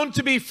shown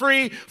to be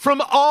free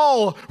from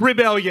all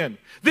rebellion.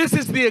 This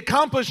is the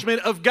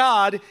accomplishment of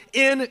God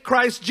in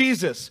Christ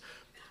Jesus.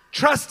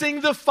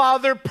 Trusting the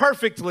Father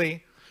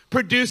perfectly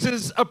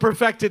produces a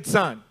perfected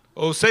son.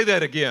 Oh, say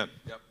that again.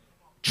 Yep.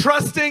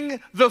 Trusting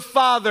the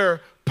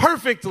Father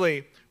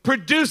perfectly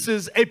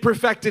produces a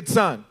perfected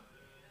son.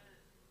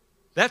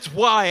 That's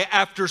why,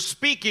 after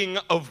speaking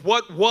of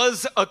what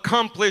was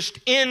accomplished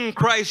in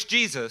Christ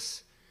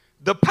Jesus,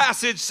 the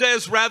passage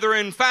says rather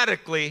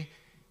emphatically,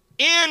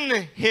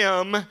 in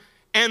him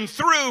and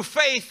through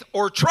faith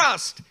or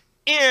trust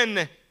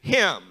in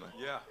him.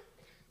 Yeah.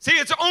 See,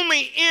 it's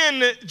only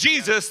in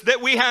Jesus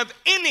that we have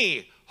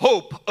any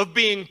hope of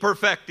being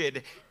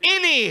perfected,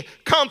 any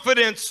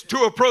confidence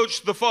to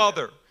approach the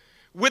Father.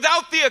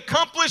 Without the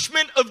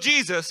accomplishment of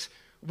Jesus,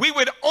 we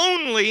would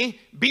only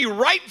be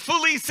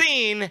rightfully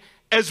seen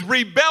as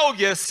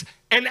rebellious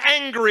and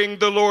angering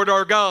the Lord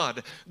our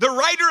God. The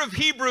writer of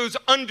Hebrews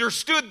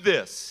understood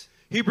this.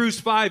 Hebrews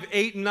 5,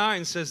 8, and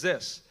 9 says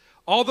this.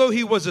 Although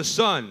he was a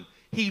son,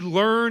 he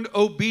learned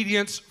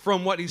obedience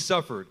from what he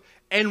suffered.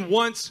 And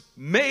once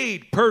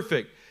made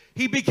perfect,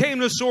 he became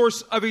the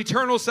source of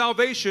eternal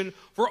salvation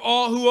for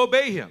all who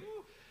obey him.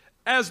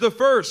 As the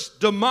first,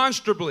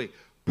 demonstrably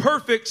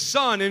perfect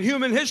son in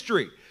human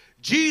history,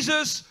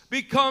 Jesus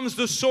becomes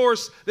the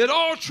source that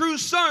all true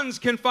sons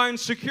can find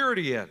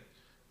security in.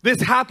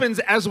 This happens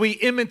as we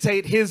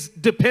imitate his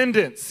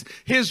dependence,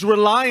 his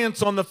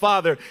reliance on the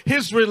Father,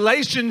 his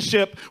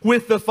relationship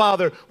with the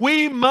Father.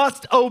 We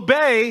must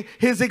obey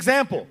his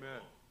example.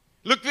 Amen.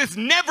 Look, this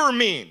never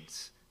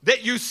means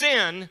that you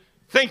sin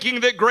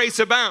thinking that grace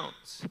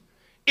abounds.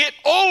 It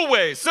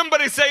always,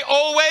 somebody say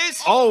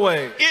always.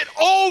 Always. It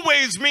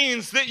always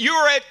means that you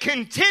are at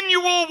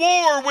continual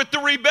war with the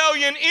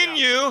rebellion in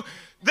you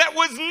that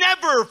was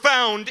never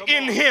found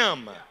in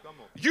him.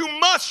 You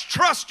must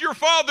trust your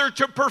Father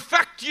to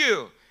perfect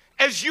you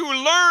as you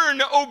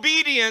learn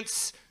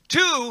obedience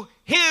to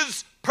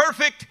his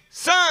perfect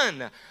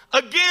Son.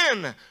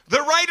 Again,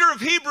 the writer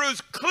of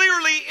Hebrews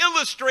clearly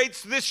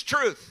illustrates this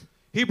truth.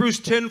 Hebrews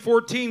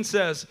 10:14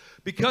 says,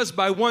 because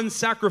by one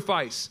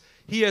sacrifice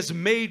he has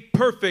made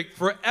perfect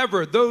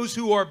forever those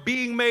who are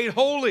being made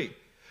holy.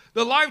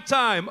 The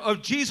lifetime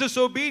of Jesus'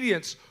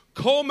 obedience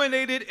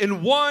culminated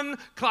in one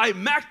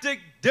climactic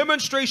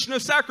demonstration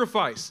of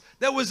sacrifice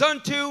that was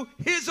unto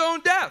his own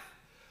death.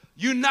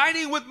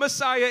 Uniting with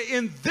Messiah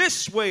in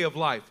this way of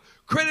life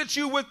credits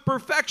you with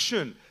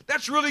perfection.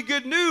 That's really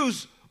good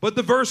news, but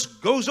the verse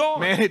goes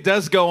on. Man, it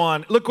does go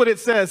on. Look what it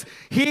says.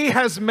 He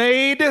has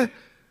made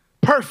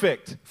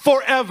perfect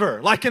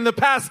forever, like in the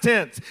past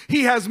tense.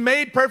 He has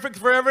made perfect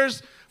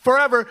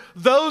forever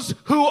those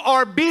who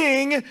are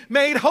being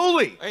made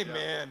holy.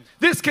 Amen.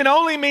 This can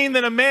only mean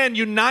that a man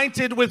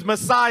united with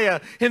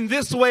Messiah in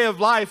this way of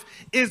life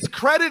is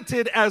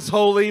credited as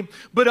holy,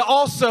 but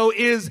also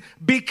is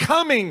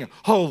becoming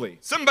holy.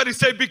 Somebody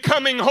say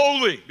becoming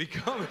holy.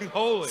 Becoming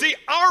holy. See,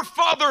 our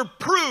Father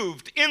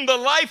proved in the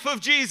life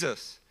of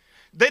Jesus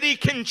that he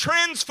can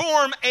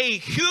transform a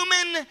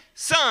human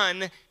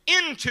son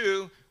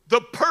into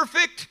the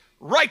perfect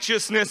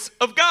righteousness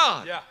of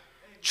God. Yeah.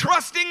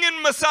 Trusting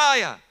in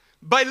Messiah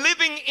by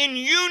living in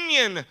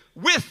union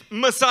with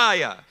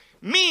Messiah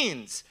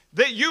means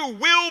that you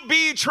will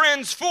be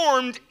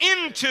transformed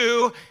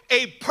into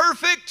a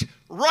perfect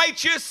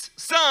righteous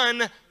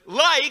son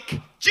like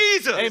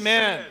Jesus.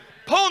 Amen.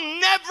 Paul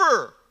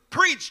never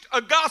preached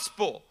a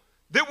gospel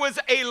that was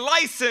a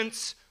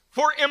license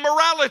for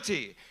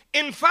immorality.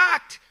 In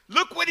fact,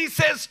 look what he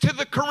says to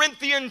the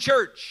Corinthian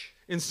church.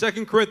 In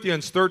 2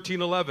 Corinthians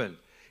 13:11,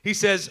 he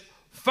says,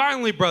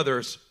 finally,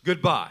 brothers,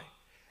 goodbye.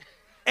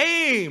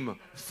 Aim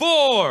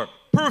for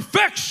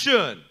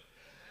perfection.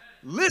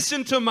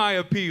 Listen to my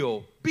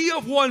appeal. Be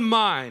of one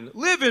mind.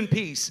 Live in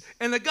peace.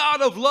 And the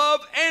God of love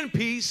and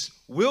peace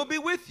will be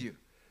with you.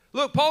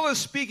 Look, Paul is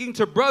speaking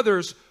to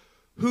brothers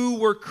who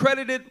were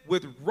credited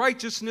with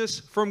righteousness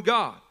from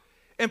God.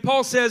 And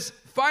Paul says,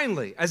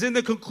 finally, as in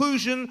the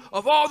conclusion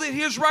of all that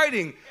he is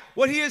writing,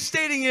 what he is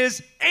stating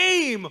is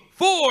aim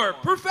for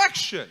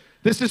perfection.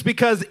 This is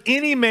because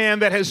any man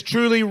that has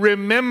truly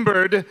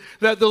remembered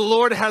that the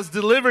Lord has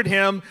delivered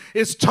him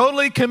is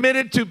totally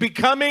committed to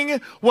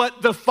becoming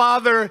what the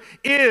Father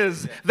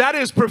is. That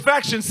is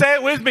perfection. Say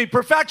it with me,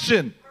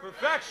 perfection.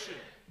 Perfection.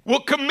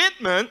 Well,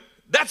 commitment,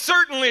 that's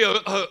certainly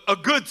a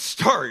good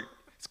start.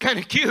 It's kind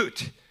of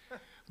cute.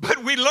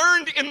 But we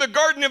learned in the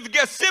Garden of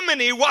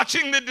Gethsemane,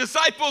 watching the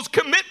disciples,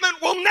 commitment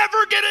will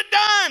never get it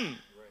done.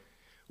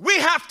 We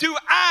have to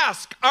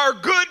ask our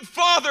good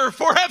Father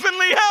for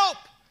heavenly help,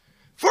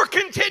 for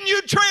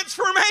continued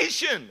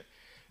transformation.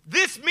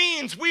 This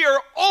means we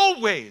are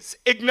always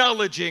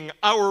acknowledging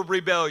our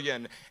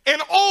rebellion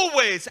and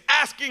always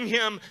asking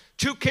him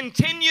to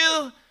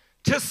continue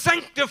to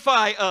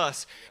sanctify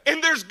us.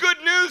 And there's good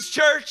news,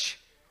 church.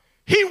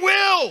 He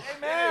will.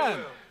 Amen.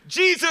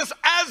 Jesus,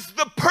 as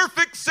the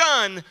perfect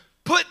Son,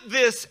 put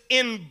this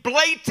in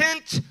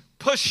blatant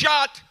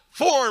Peshat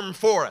form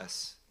for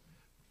us.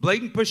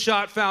 Blatant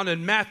Peshat found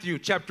in Matthew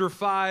chapter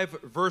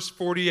 5, verse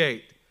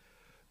 48.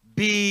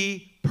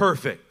 Be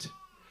perfect.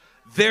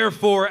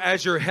 Therefore,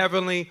 as your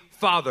heavenly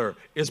Father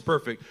is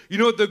perfect. You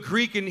know what the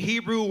Greek and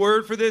Hebrew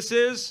word for this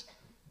is?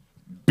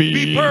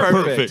 Be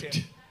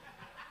perfect.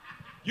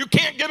 You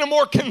can't get a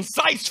more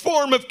concise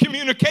form of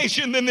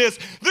communication than this.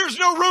 There's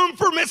no room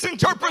for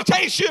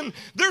misinterpretation.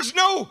 There's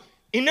no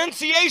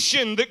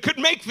enunciation that could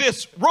make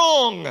this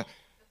wrong.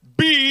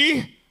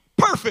 Be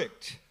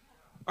perfect.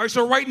 All right,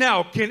 so right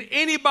now, can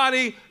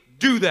anybody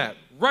do that?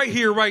 Right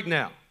here, right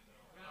now.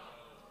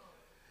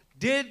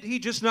 Did he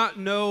just not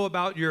know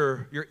about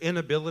your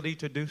inability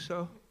to do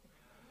so?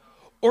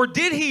 Or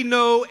did he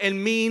know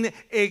and mean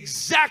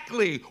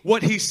exactly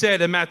what he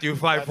said in Matthew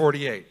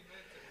 5:48?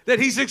 That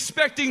he's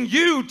expecting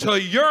you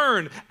to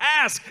yearn,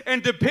 ask,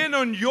 and depend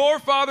on your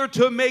Father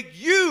to make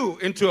you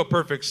into a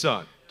perfect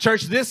son.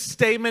 Church, this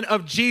statement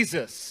of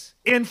Jesus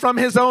in from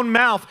his own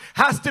mouth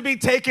has to be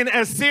taken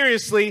as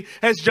seriously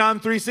as John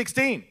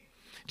 3:16.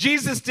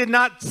 Jesus did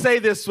not say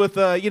this with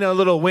a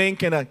little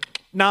wink and a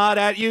nod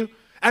at you,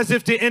 as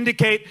if to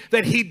indicate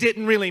that he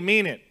didn't really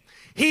mean it.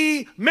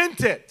 He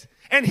meant it.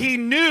 And he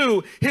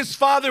knew his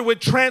Father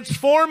would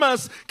transform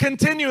us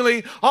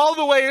continually all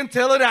the way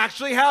until it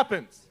actually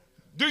happens.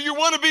 Do you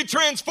want to be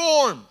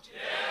transformed?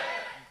 Yes.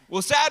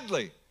 Well,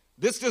 sadly,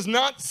 this does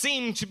not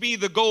seem to be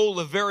the goal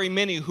of very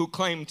many who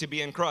claim to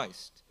be in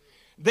Christ.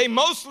 They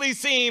mostly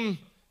seem,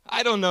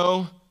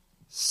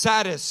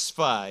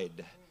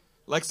 satisfied.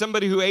 Like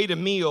somebody who ate a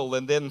meal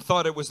and then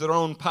thought it was their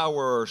own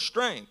power or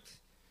strength,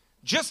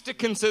 just to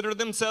consider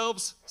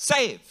themselves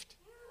saved.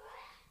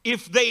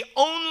 If they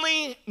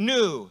only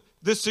knew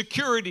the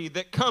security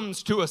that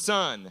comes to a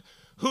son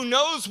who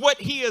knows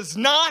what he is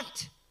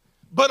not,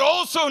 but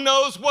also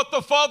knows what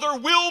the Father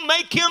will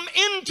make him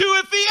into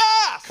if he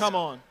asks. Come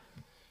on.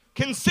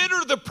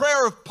 Consider the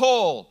prayer of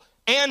Paul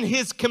and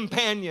his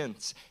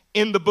companions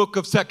in the book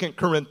of 2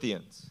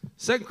 Corinthians.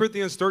 2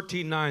 Corinthians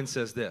 13:9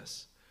 says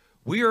this.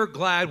 We are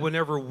glad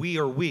whenever we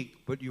are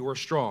weak, but you are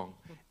strong.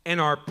 And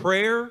our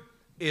prayer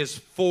is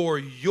for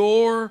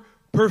your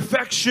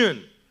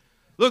perfection.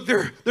 Look,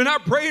 they're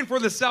not praying for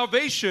the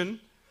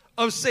salvation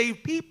of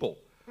saved people.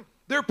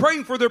 They're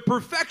praying for the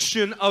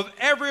perfection of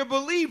every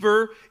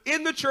believer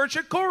in the church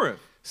at Corinth.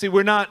 See,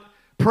 we're not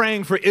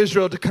praying for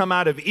Israel to come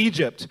out of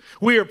Egypt.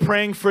 We are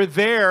praying for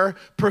their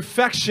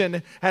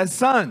perfection as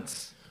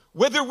sons.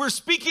 Whether we're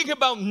speaking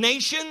about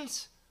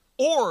nations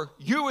or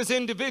you as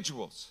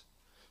individuals,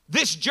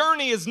 this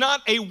journey is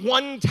not a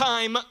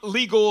one-time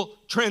legal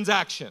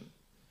transaction.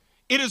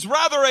 It is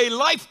rather a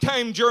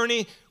lifetime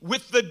journey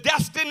with the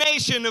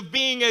destination of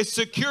being a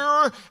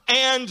secure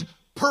and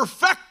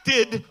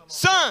perfected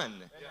son.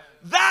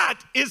 That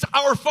is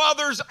our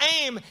Father's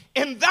aim,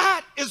 and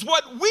that is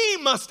what we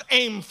must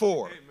aim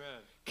for.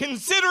 Amen.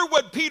 Consider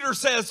what Peter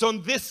says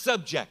on this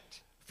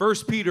subject.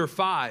 1 Peter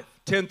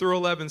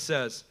 5:10-11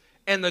 says,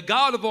 "And the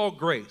God of all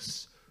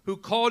grace, who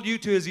called you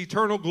to his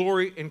eternal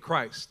glory in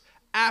Christ,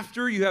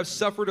 after you have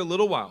suffered a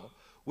little while,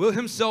 will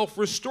himself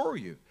restore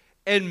you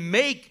and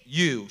make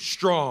you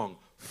strong,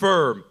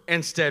 firm,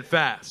 and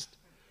steadfast.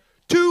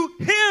 To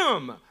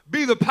him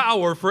be the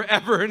power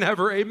forever and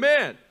ever.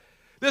 Amen."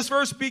 This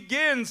verse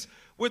begins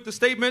with the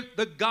statement,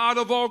 the God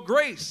of all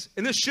grace.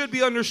 And this should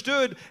be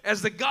understood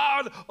as the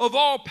God of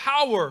all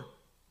power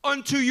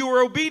unto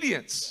your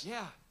obedience.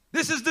 Yeah.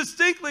 This is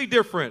distinctly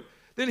different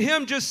than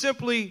him just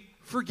simply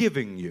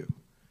forgiving you.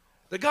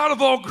 The God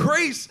of all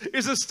grace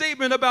is a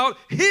statement about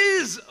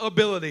his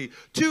ability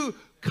to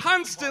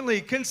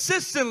constantly,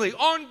 consistently,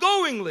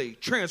 ongoingly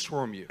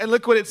transform you. And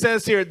look what it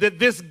says here, that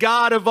this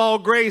God of all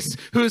grace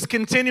who is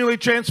continually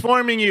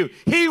transforming you,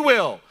 he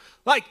will,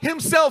 like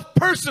himself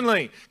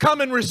personally,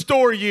 come and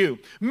restore you,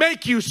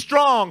 make you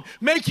strong,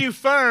 make you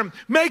firm,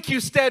 make you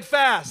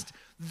steadfast.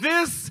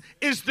 This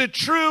is the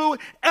true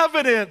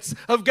evidence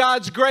of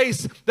God's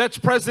grace that's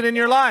present in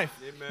your life.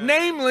 Amen.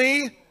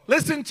 Namely,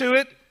 listen to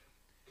it,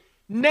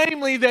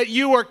 namely that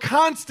you are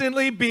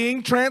constantly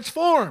being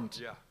transformed.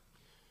 Yeah.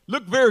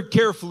 Look very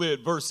carefully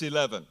at verse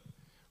 11.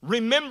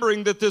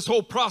 Remembering that this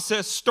whole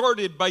process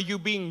started by you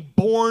being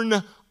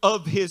born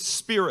of his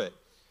Spirit.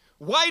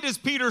 Why does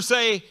Peter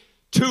say,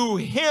 to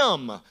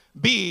him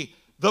be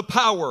the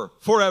power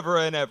forever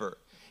and ever?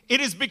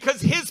 It is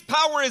because his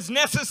power is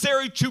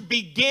necessary to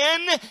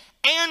begin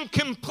and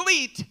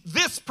complete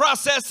this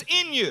process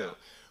in you.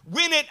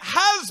 When it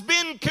has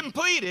been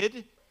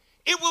completed,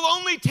 it will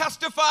only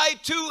testify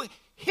to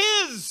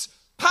his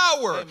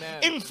power.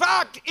 Amen. In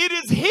fact, it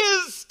is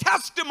his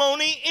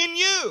testimony in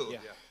you. Yeah.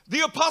 The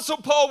Apostle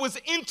Paul was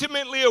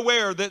intimately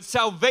aware that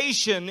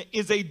salvation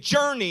is a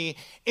journey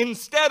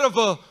instead of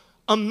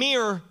a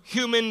mere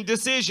human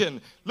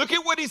decision. Look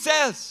at what he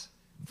says.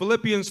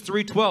 Philippians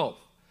 3:12.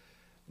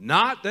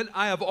 "Not that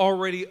I have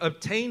already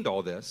obtained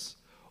all this,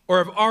 or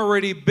have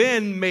already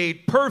been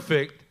made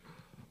perfect,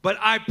 but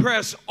I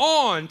press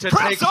on to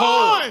take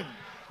hold. on!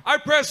 I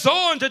press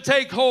on to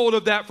take hold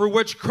of that for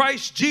which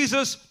Christ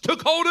Jesus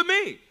took hold of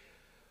me."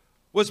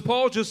 Was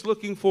Paul just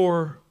looking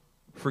for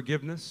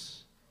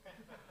forgiveness?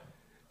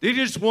 Did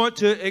he just want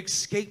to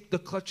escape the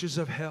clutches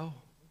of hell?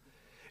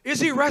 Is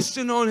he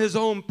resting on his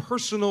own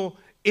personal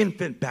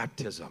infant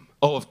baptism?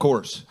 Oh, of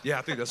course. Yeah,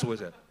 I think that's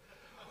what it was.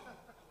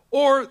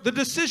 Or the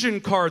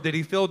decision card that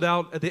he filled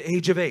out at the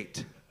age of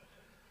 8.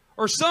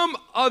 Or some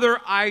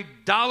other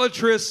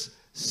idolatrous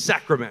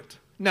sacrament.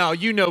 No,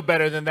 you know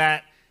better than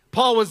that.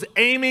 Paul was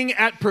aiming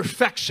at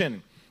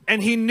perfection,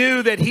 and he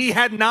knew that he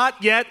had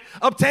not yet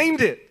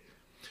obtained it.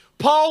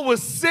 Paul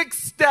was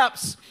 6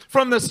 steps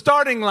from the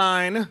starting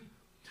line,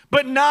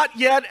 but not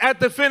yet at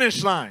the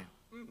finish line.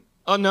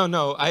 Oh, no.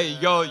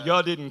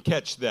 Y'all didn't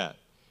catch that.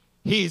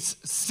 He's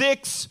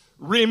 6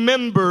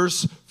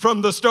 remembers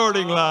from the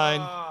starting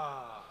line,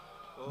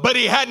 but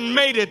he hadn't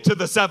made it to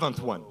the 7th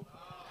one.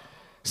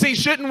 See,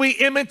 shouldn't we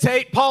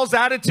imitate Paul's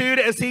attitude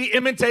as he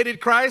imitated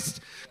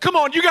Christ? Come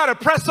on, you got to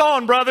press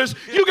on, brothers.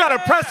 You got to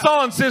press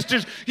on,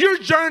 sisters. Your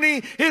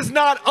journey is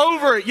not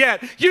over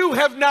yet. You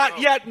have not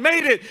yet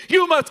made it.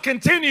 You must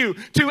continue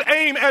to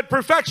aim at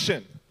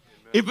perfection.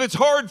 If it's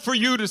hard for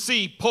you to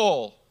see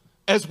Paul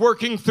as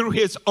working through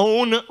his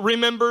own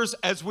remembers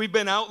as we've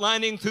been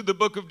outlining through the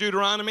book of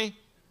Deuteronomy,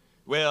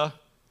 well,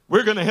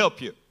 we're going to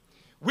help you.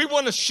 We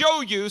want to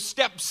show you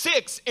step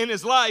 6 in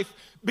his life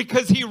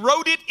because he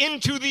wrote it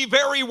into the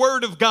very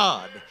word of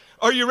God.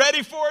 Are you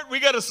ready for it? We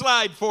got a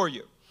slide for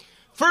you.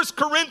 1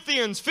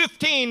 Corinthians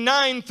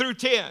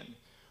 15:9-10.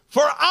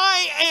 "For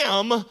I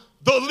am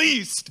the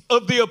least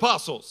of the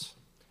apostles,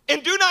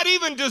 and do not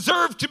even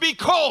deserve to be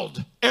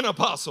called an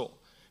apostle,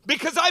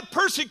 because I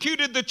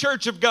persecuted the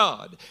church of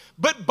God.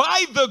 But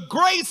by the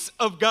grace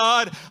of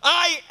God,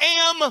 I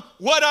am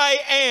what I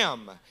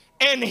am.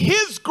 And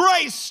his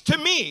grace to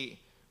me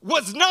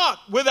was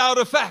not without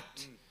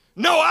effect.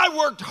 No, I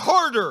worked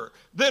harder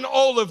than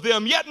all of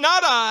them, yet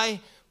not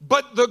I,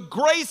 but the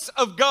grace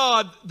of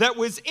God that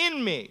was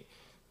in me."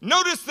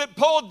 Notice that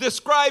Paul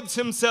describes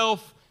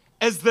himself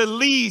as the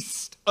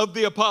least of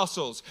the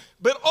apostles,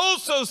 but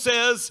also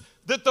says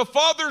that the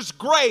Father's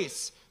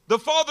grace, the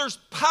Father's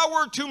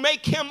power to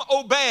make him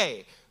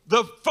obey,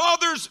 the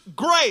Father's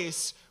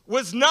grace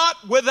was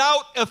not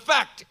without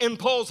effect in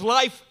Paul's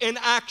life and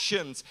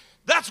actions.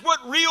 That's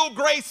what real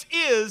grace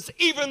is,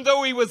 even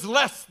though he was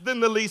less than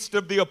the least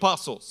of the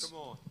apostles. Come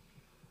on.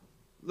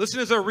 Listen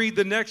as I read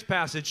the next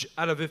passage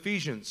out of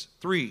Ephesians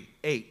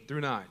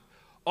 3:8-9.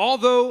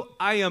 "Although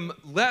I am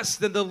less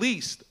than the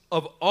least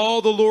of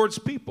all the Lord's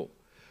people,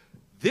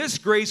 this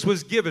grace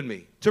was given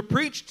me to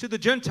preach to the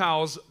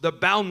Gentiles the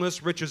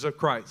boundless riches of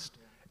Christ,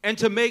 and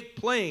to make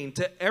plain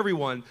to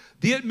everyone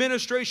the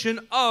administration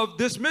of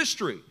this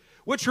mystery,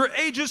 which for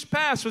ages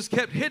past was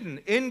kept hidden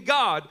in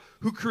God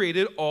who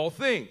created all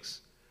things.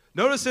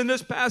 Notice in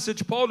this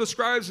passage, Paul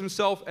describes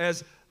himself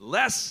as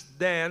less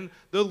than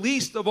the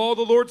least of all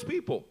the Lord's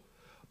people.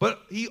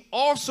 But he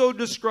also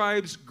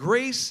describes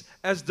grace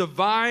as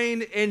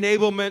divine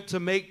enablement to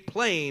make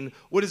plain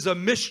what is a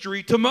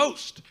mystery to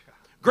most.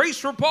 Grace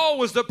for Paul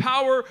was the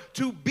power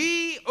to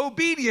be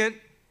obedient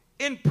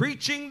in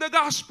preaching the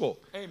gospel.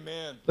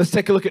 Amen. Let's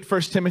take a look at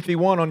 1 Timothy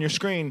 1 on your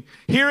screen.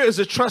 Here is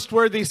a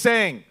trustworthy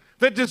saying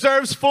that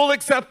deserves full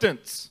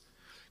acceptance.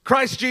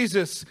 Christ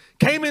Jesus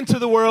came into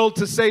the world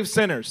to save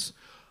sinners,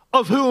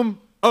 of whom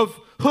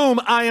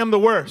I am the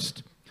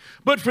worst.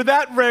 But for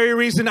that very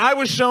reason, I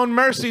was shown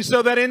mercy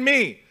so that in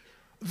me,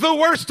 the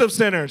worst of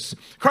sinners,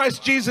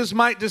 Christ Jesus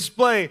might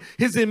display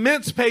his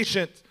immense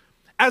patience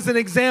as an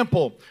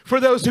example for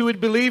those who would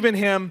believe in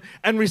him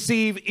and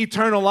receive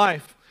eternal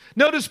life.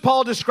 Notice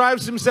Paul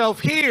describes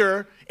himself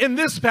here in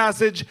this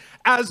passage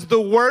as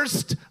the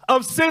worst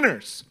of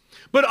sinners,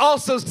 but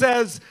also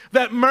says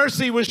that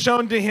mercy was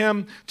shown to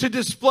him to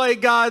display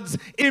God's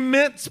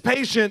immense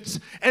patience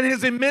and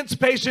his immense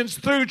patience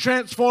through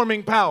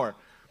transforming power.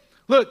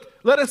 Look,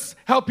 let us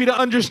help you to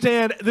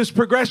understand this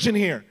progression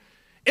here.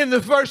 In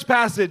the first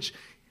passage,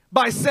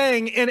 by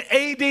saying in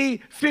AD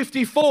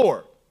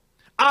 54,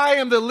 I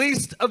am the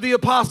least of the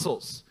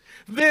apostles.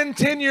 Then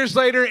 10 years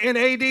later in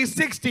AD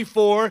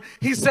 64,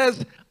 he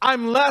says,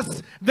 I'm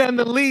less than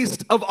the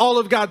least of all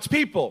of God's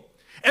people.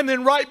 And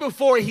then right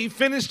before he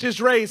finished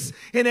his race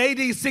in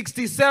AD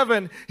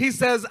 67, he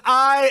says,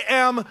 I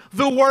am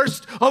the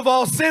worst of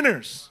all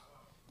sinners.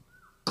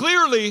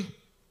 Clearly,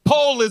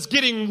 Paul is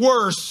getting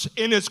worse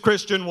in his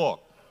Christian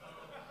walk.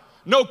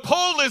 No,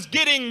 Paul is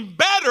getting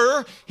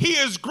better. He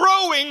is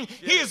growing.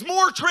 He is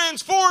more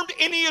transformed,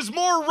 and he is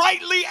more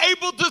rightly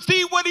able to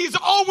see what he's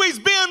always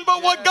been,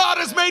 but what God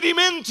has made him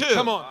into.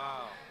 Come on.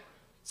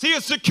 See,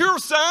 a secure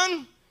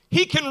son,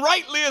 he can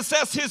rightly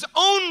assess his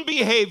own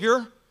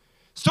behavior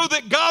so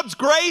that God's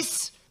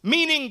grace,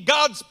 meaning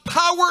God's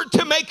power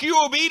to make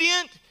you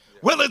obedient,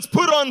 well, it's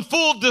put on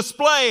full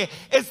display.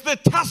 It's the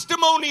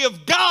testimony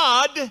of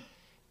God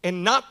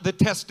and not the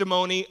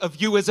testimony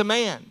of you as a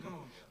man.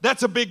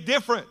 That's a big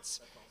difference.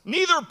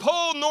 Neither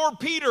Paul nor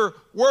Peter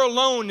were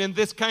alone in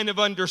this kind of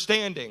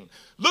understanding.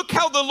 Look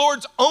how the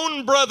Lord's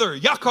own brother,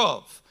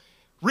 Yaakov,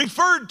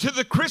 referred to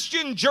the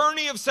Christian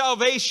journey of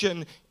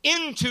salvation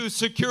into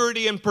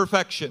security and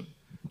perfection.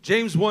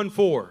 James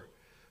 1:4,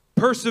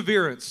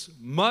 perseverance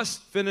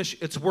must finish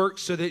its work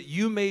so that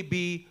you may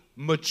be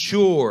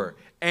mature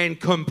and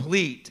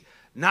complete,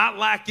 not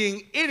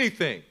lacking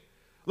anything.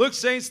 Look,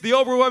 saints, the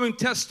overwhelming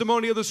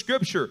testimony of the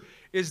scripture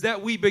is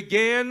that we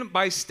began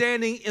by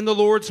standing in the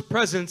Lord's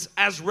presence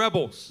as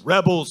rebels.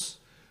 Rebels.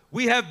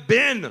 We have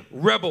been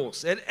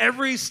rebels at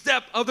every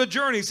step of the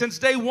journey since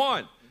day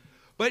one.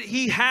 But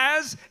he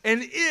has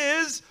and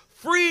is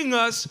freeing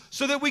us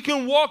so that we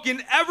can walk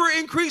in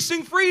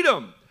ever-increasing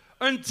freedom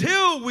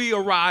until we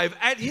arrive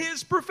at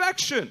his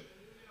perfection.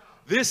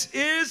 This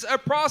is a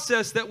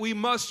process that we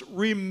must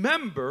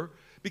remember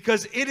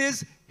because it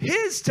is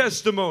his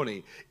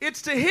testimony.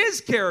 It's to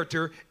his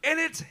character, and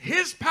it's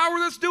his power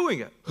that's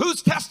doing it.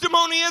 Whose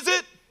testimony is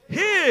it?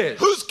 His.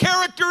 Whose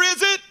character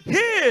is it?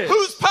 His.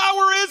 Whose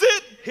power is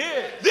it?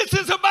 His. This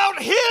is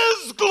about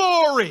his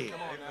glory.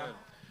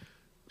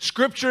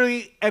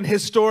 Scripturally and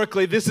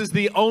historically, this is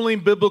the only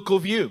biblical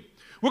view.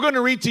 We're going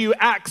to read to you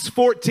Acts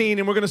 14,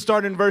 and we're going to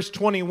start in verse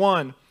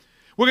 21.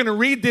 We're going to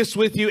read this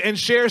with you and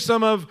share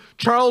some of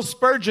Charles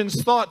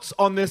Spurgeon's thoughts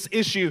on this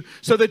issue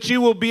so that you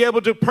will be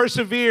able to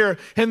persevere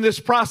in this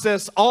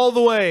process all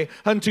the way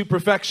unto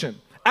perfection.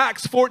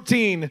 Acts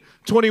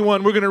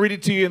 14:21. We're going to read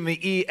it to you in the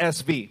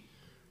ESV.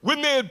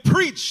 When they had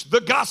preached the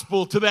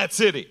gospel to that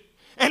city,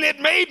 and it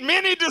made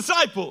many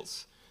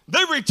disciples,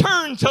 they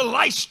returned to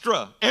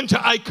Lystra and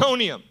to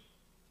Iconium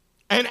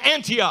and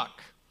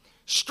Antioch,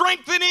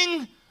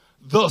 strengthening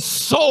the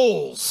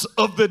souls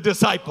of the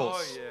disciples.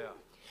 Oh, yeah.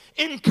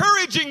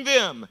 Encouraging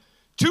them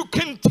to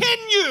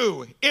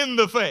continue in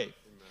the faith,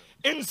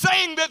 and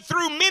saying that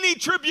through many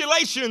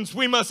tribulations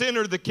we must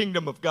enter the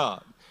kingdom of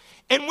God.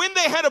 And when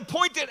they had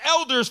appointed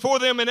elders for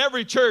them in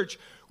every church,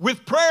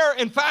 with prayer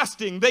and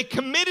fasting, they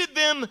committed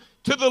them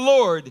to the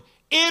Lord,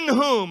 in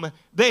whom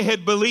they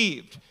had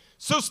believed.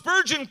 So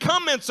Spurgeon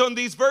comments on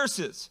these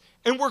verses,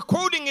 and we're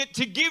quoting it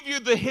to give you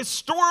the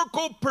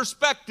historical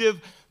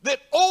perspective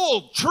that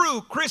all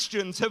true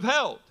Christians have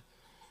held.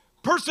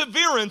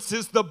 Perseverance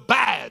is the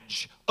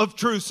badge of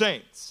true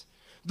saints.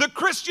 The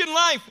Christian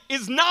life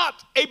is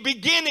not a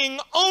beginning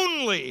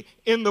only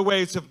in the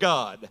ways of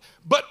God,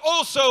 but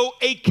also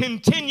a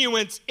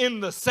continuance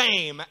in the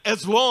same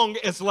as long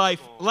as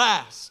life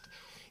lasts.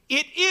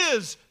 It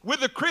is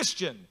with a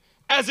Christian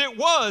as it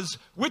was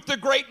with the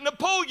great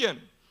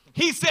Napoleon.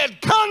 He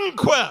said,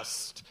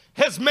 conquest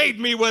has made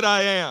me what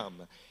I am,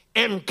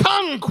 and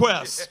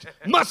conquest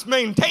must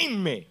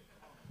maintain me.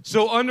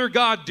 So under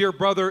God, dear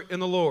brother in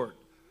the Lord,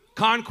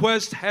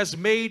 conquest has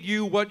made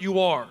you what you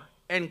are,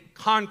 and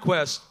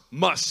conquest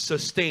must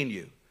sustain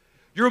you.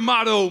 Your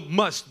motto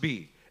must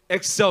be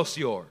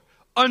Excelsior,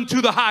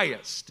 unto the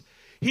highest.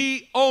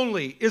 He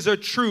only is a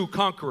true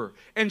conqueror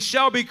and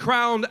shall be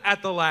crowned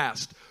at the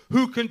last.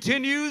 who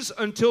continues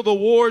until the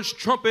war's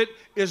trumpet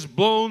is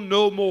blown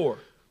no more.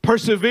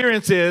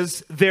 Perseverance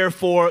is,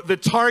 therefore, the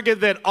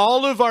target that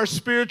all of our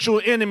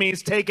spiritual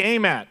enemies take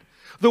aim at.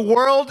 The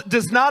world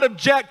does not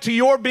object to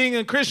your being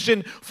a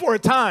Christian for a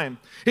time,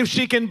 if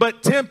she can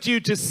but tempt you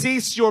to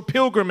cease your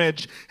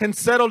pilgrimage and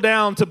settle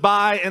down to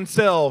buy and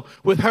sell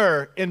with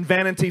her in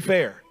Vanity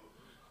Fair.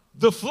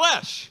 The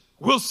flesh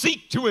will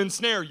seek to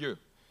ensnare you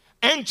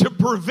and to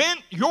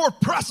prevent your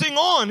pressing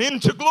on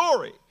into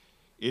glory.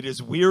 It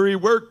is weary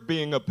work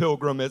being a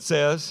pilgrim, it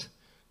says.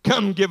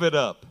 Come, give it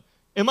up.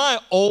 Am I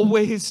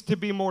always to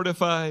be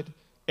mortified?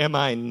 Am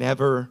I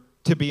never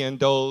to be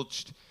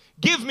indulged?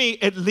 Give me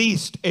at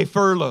least a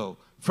furlough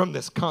from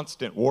this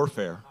constant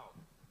warfare.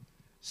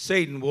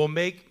 Satan will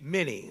make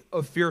many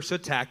a fierce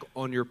attack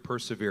on your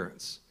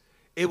perseverance.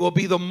 It will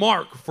be the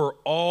mark for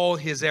all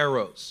his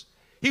arrows.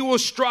 He will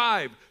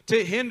strive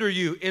to hinder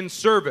you in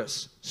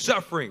service,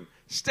 suffering,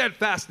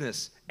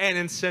 steadfastness, and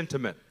in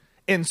sentiment.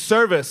 In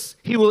service,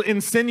 he will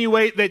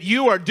insinuate that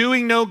you are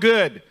doing no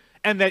good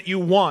and that you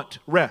want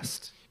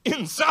rest.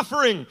 In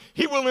suffering,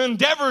 he will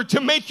endeavor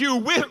to make you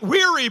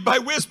weary by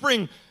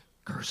whispering,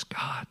 curse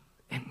God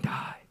and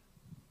die.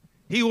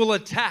 He will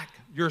attack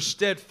your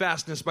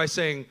steadfastness by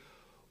saying,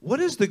 what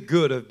is the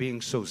good of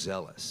being so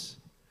zealous?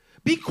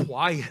 Be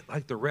quiet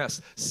like the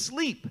rest.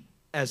 Sleep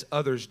as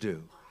others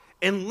do.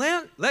 And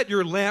let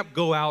your lamp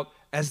go out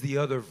as the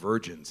other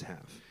virgins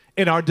have.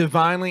 In our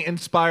divinely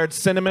inspired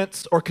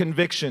sentiments or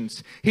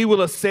convictions, he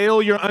will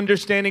assail your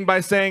understanding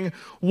by saying,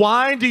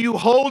 why do you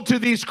hold to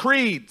these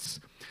creeds?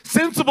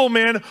 Sensible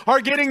men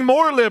are getting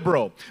more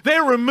liberal.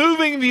 They're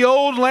removing the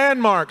old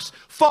landmarks,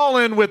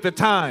 fallen with the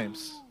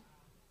times.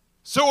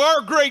 So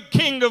our great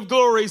King of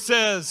glory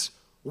says,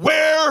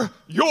 wear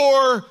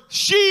your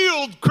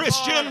shield,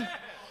 Christian.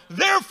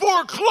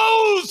 Therefore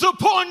close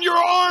upon your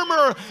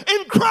armor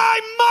and cry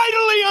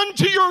mightily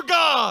unto your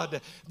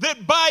God,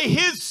 that by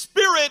his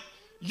Spirit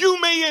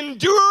you may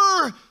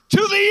endure to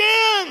the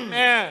end.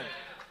 Amen.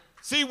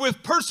 See,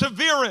 with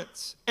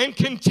perseverance and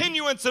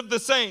continuance of the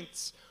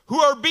saints who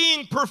are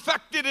being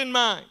perfected in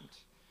mind,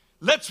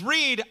 let's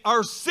read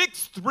our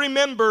sixth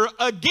remember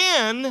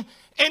again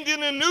and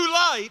in a new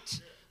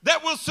light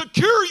that will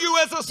secure you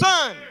as a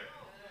son.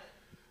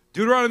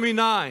 Deuteronomy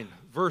 9,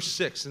 verse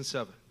 6 and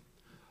 7.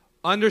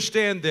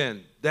 Understand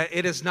then that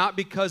it is not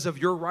because of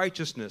your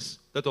righteousness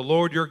that the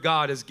Lord your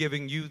God is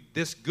giving you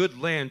this good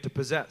land to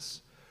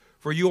possess,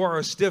 for you are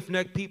a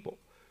stiff-necked people.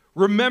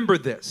 Remember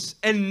this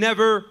and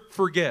never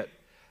forget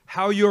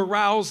how you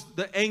aroused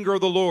the anger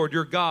of the Lord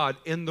your God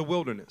in the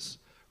wilderness.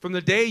 From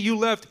the day you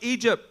left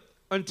Egypt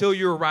until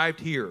you arrived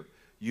here,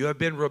 you have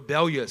been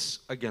rebellious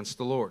against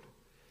the Lord.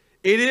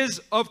 It is,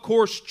 of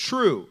course,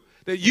 true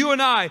that you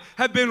and I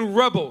have been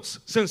rebels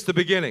since the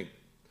beginning.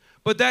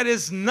 But that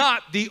is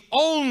not the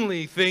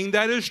only thing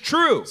that is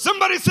true.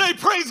 Somebody say,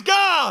 praise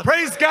God.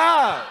 Praise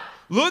God.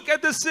 Look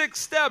at the 6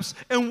 steps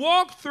and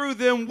walk through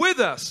them with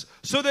us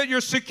so that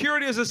your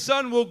security as a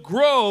son will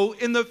grow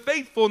in the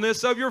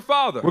faithfulness of your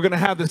father. We're going to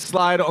have this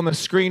slide on the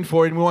screen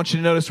for you, and we want you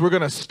to notice we're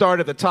going to start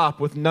at the top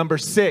with number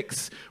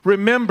 6.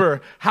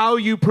 Remember how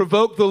you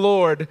provoked the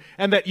Lord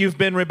and that you've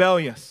been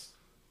rebellious.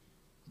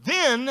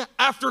 Then,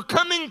 after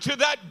coming to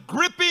that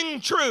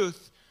gripping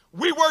truth,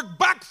 we work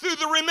back through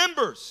the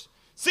remembers.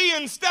 See,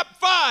 in step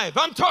 5,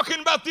 I'm talking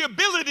about the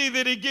ability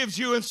that he gives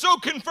you and so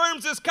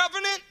confirms his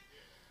covenant.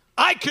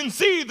 I can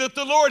see that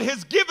the Lord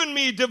has given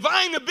me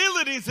divine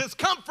abilities as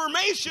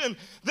confirmation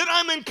that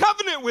I'm in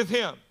covenant with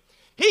him.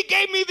 He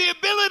gave me the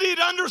ability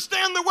to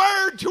understand the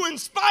word, to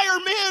inspire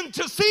men,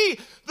 to see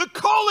the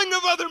calling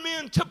of other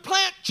men, to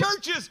plant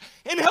churches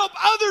and help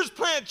others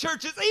plant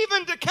churches,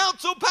 even to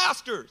counsel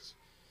pastors.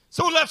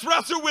 So let's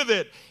wrestle with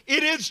it.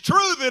 It is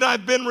true that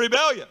I've been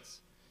rebellious.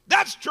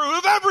 That's true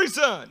of every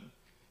son,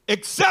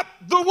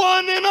 except the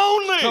one and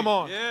only. Come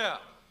on. Yeah.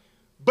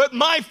 But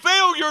my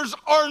failures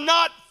are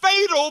not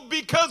fatal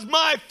because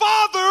my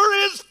Father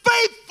is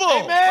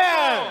faithful.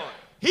 Amen.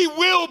 He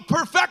will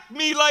perfect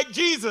me like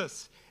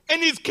Jesus.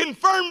 And he's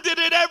confirmed it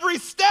at every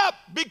step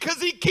because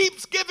he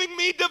keeps giving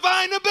me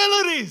divine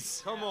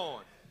abilities. Come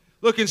on.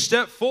 Look, in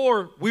step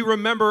 4, we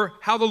remember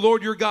how the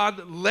Lord your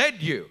God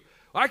led you.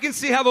 I can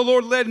see how the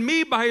Lord led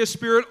me by his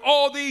Spirit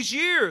all these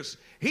years.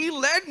 He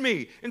led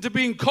me into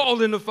being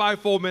called into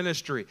fivefold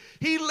ministry.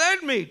 He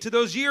led me to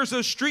those years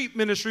of street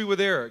ministry with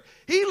Eric.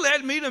 He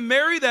led me to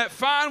marry that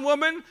fine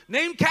woman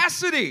named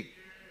Cassidy.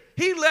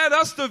 He led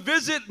us to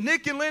visit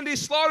Nick and Lindy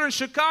Slaughter in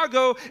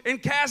Chicago and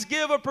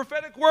give a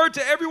prophetic word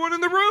to everyone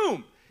in the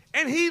room.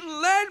 And he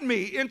led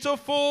me into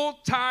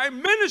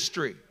full-time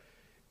ministry.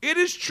 It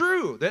is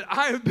true that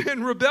I have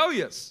been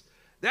rebellious.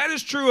 That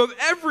is true of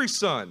every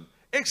son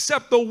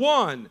except the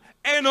one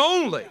and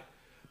only.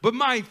 But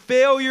my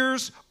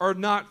failures are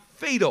not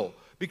fatal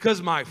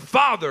because my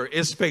Father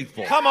is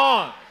faithful. Come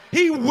on.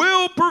 He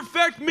will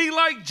perfect me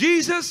like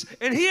Jesus,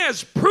 and he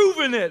has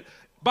proven it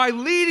by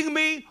leading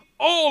me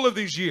all of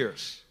these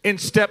years. In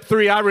step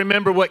 3, I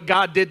remember what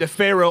God did to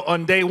Pharaoh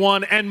on day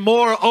 1, and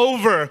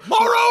moreover,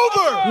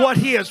 what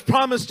he has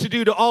promised to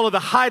do to all of the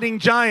hiding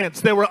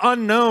giants that were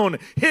unknown,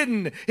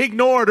 hidden,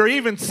 ignored, or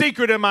even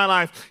secret in my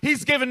life.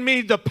 He's given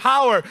me the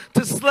power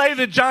to slay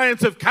the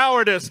giants of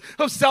cowardice,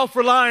 of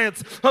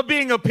self-reliance, of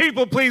being a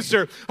people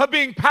pleaser, of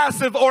being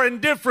passive or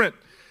indifferent.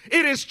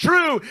 It is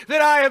true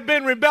that I have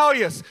been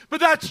rebellious, but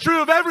that's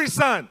true of every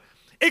son,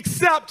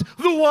 except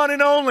the one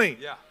and only.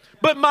 Yeah.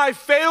 But my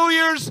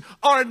failures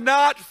are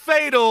not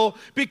fatal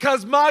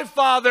because my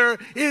Father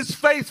is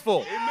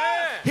faithful.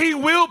 Amen. He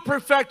will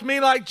perfect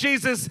me like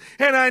Jesus,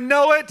 and I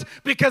know it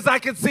because I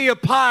can see a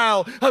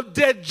pile of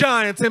dead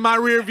giants in my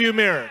rearview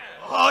mirror.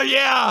 Oh,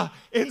 yeah.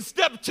 In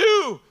step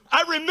 2,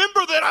 I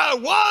remember that I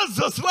was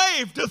a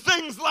slave to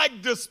things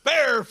like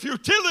despair,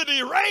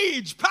 futility,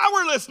 rage,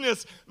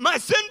 powerlessness, my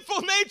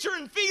sinful nature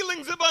and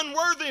feelings of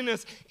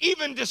unworthiness,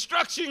 even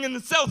destruction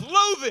and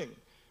self-loathing.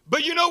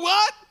 But you know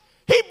what?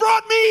 He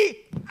brought me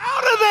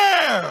out of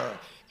there.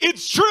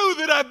 It's true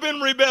that I've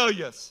been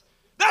rebellious.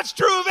 That's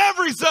true of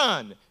every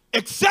son,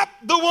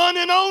 except the one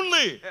and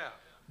only. Yeah.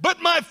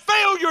 But my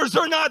failures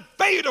are not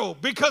fatal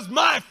because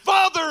my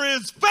Father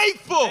is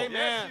faithful.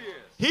 Amen.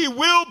 He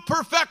will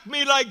perfect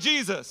me like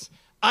Jesus.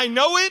 I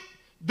know it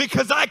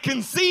because I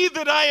can see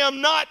that I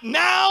am not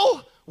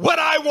now what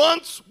I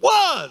once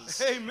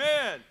was.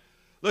 Amen.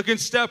 Look in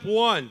step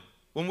 1.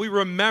 When we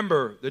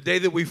remember the day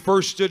that we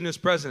first stood in his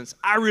presence,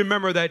 I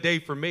remember that day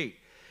for me.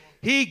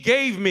 He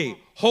gave me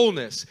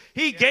wholeness.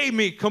 He gave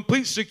me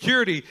complete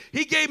security.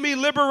 He gave me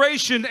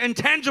liberation and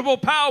tangible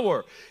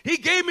power. He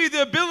gave me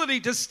the ability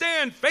to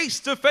stand face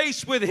to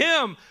face with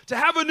him, to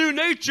have a new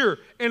nature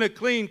and a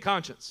clean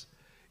conscience.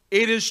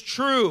 It is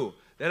true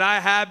that I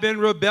have been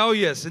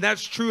rebellious, and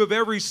that's true of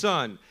every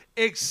son,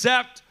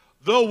 except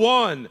the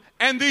one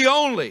and the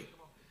only.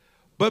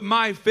 But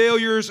my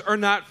failures are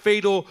not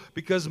fatal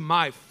because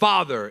my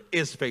Father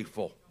is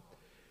faithful.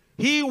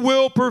 He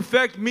will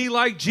perfect me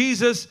like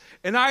Jesus,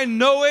 and I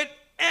know it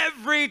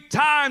every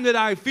time that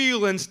I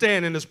feel and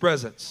stand in his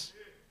presence.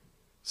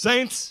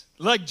 Saints,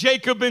 like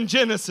Jacob in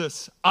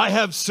Genesis, I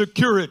have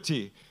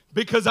security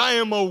because I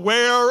am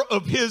aware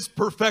of his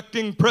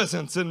perfecting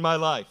presence in my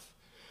life.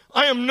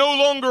 I am no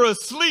longer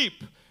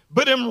asleep,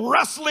 but am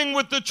wrestling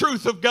with the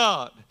truth of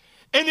God.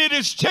 And it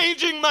is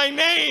changing my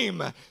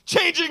name,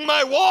 changing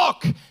my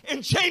walk,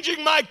 and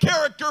changing my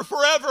character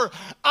forever.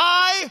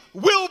 I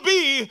will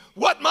be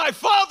what my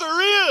Father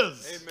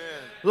is. Amen.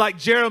 Like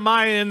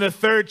Jeremiah in the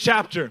 3rd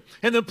chapter,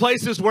 in the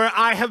places where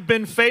I have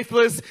been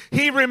faithless,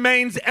 he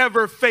remains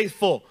ever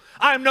faithful.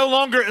 I am no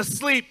longer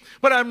asleep,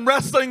 but I'm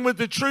wrestling with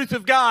the truth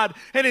of God,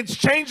 and it's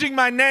changing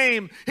my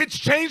name, it's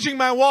changing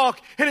my walk,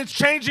 and it's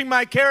changing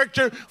my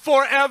character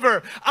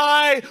forever.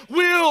 I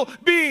will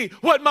be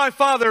what my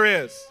Father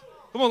is.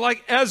 Come on,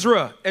 like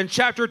Ezra in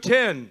chapter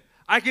 10,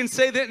 I can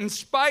say that in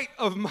spite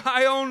of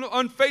my own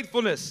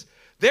unfaithfulness,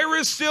 there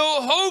is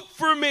still hope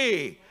for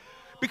me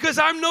because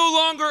I'm no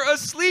longer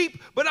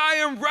asleep, but I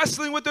am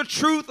wrestling with the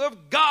truth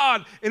of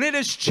God, and it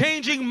is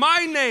changing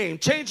my name,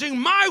 changing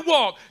my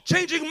walk,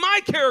 changing my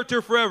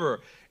character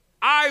forever.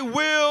 I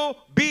will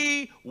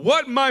be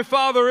what my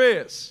Father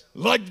is.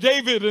 Like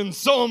David in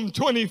Psalm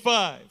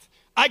 25,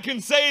 I can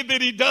say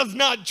that he does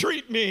not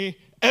treat me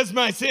as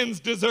my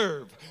sins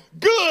deserve.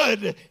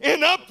 Good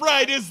and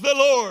upright is the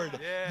Lord.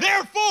 Yeah.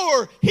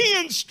 Therefore, he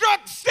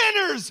instructs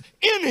sinners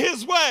in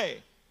his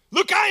way.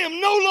 Look, I am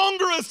no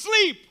longer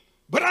asleep,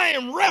 but I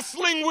am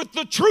wrestling with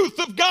the truth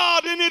of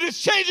God, and it is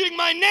changing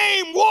my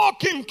name,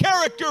 walk, and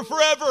character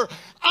forever.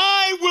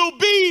 I will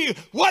be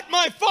what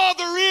my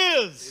Father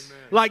is. Amen.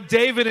 Like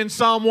David in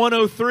Psalm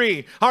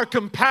 103, our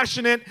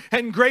compassionate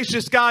and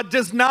gracious God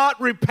does not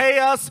repay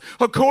us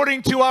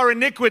according to our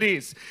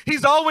iniquities.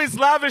 He's always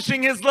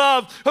lavishing his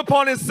love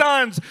upon his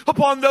sons,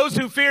 upon those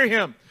who fear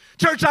him.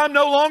 Church, I'm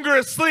no longer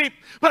asleep,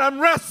 but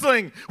I'm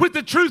wrestling with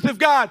the truth of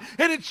God,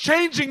 and it's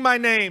changing my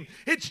name.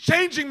 It's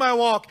changing my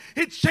walk.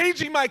 It's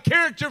changing my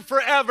character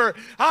forever.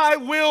 I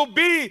will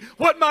be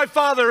what my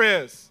Father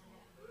is.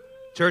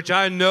 Church,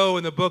 I know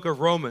in the book of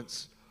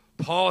Romans,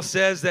 Paul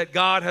says that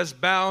God has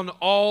bound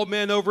all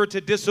men over to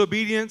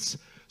disobedience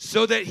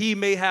so that he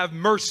may have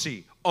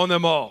mercy on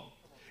them all.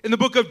 In the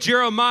book of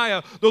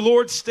Jeremiah, the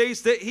Lord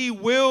states that he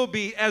will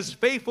be as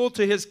faithful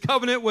to his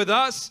covenant with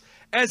us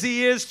as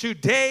he is to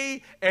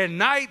day and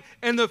night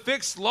and the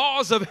fixed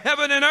laws of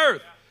heaven and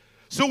earth.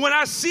 So when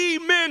I see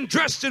men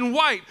dressed in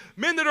white,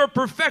 men that are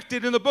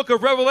perfected in the book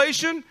of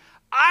Revelation,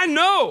 I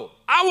know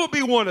I will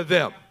be one of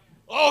them.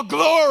 Oh,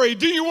 glory.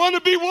 Do you want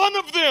to be one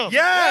of them?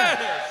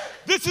 Yes.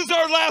 This is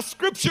our last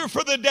scripture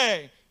for the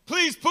day.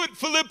 Please put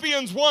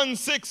Philippians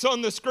 1:6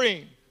 on the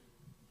screen.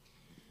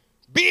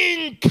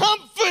 Being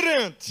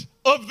confident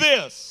of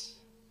this,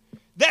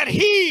 that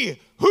he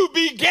who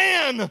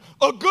began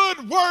a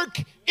good work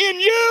in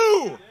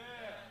you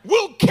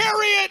will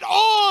carry it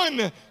on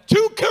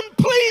to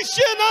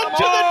completion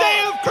unto the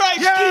day of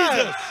Christ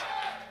Jesus.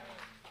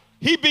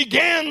 He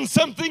began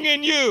something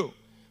in you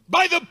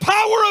by the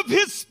power of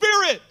his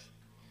Spirit.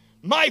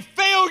 My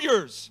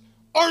failures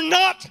are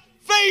not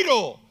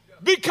fatal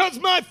because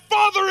my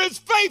Father is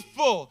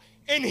faithful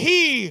and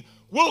he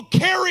will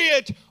carry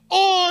it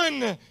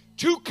on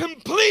to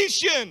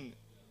completion.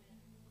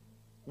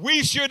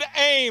 We should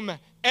aim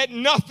at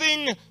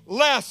nothing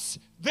less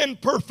than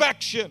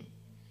perfection.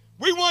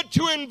 We want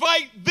to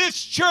invite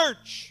this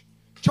church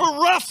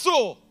to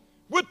wrestle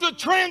with the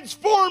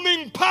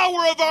transforming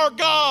power of our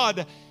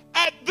God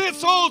at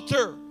this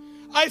altar.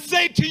 I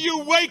say to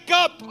you, wake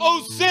up,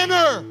 O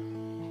sinner.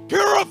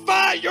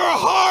 Purify your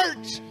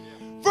heart,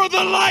 for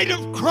the light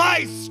of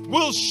Christ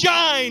will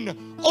shine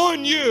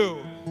on you.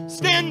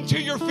 Stand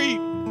to your feet.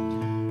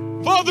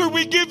 Father,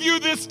 we give you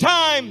this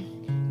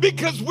time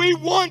because we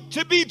want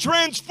to be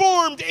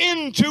transformed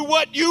into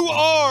what you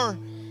are.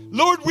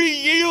 Lord, we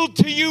yield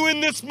to you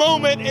in this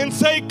moment and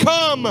say,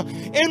 come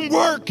and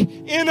work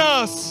in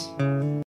us.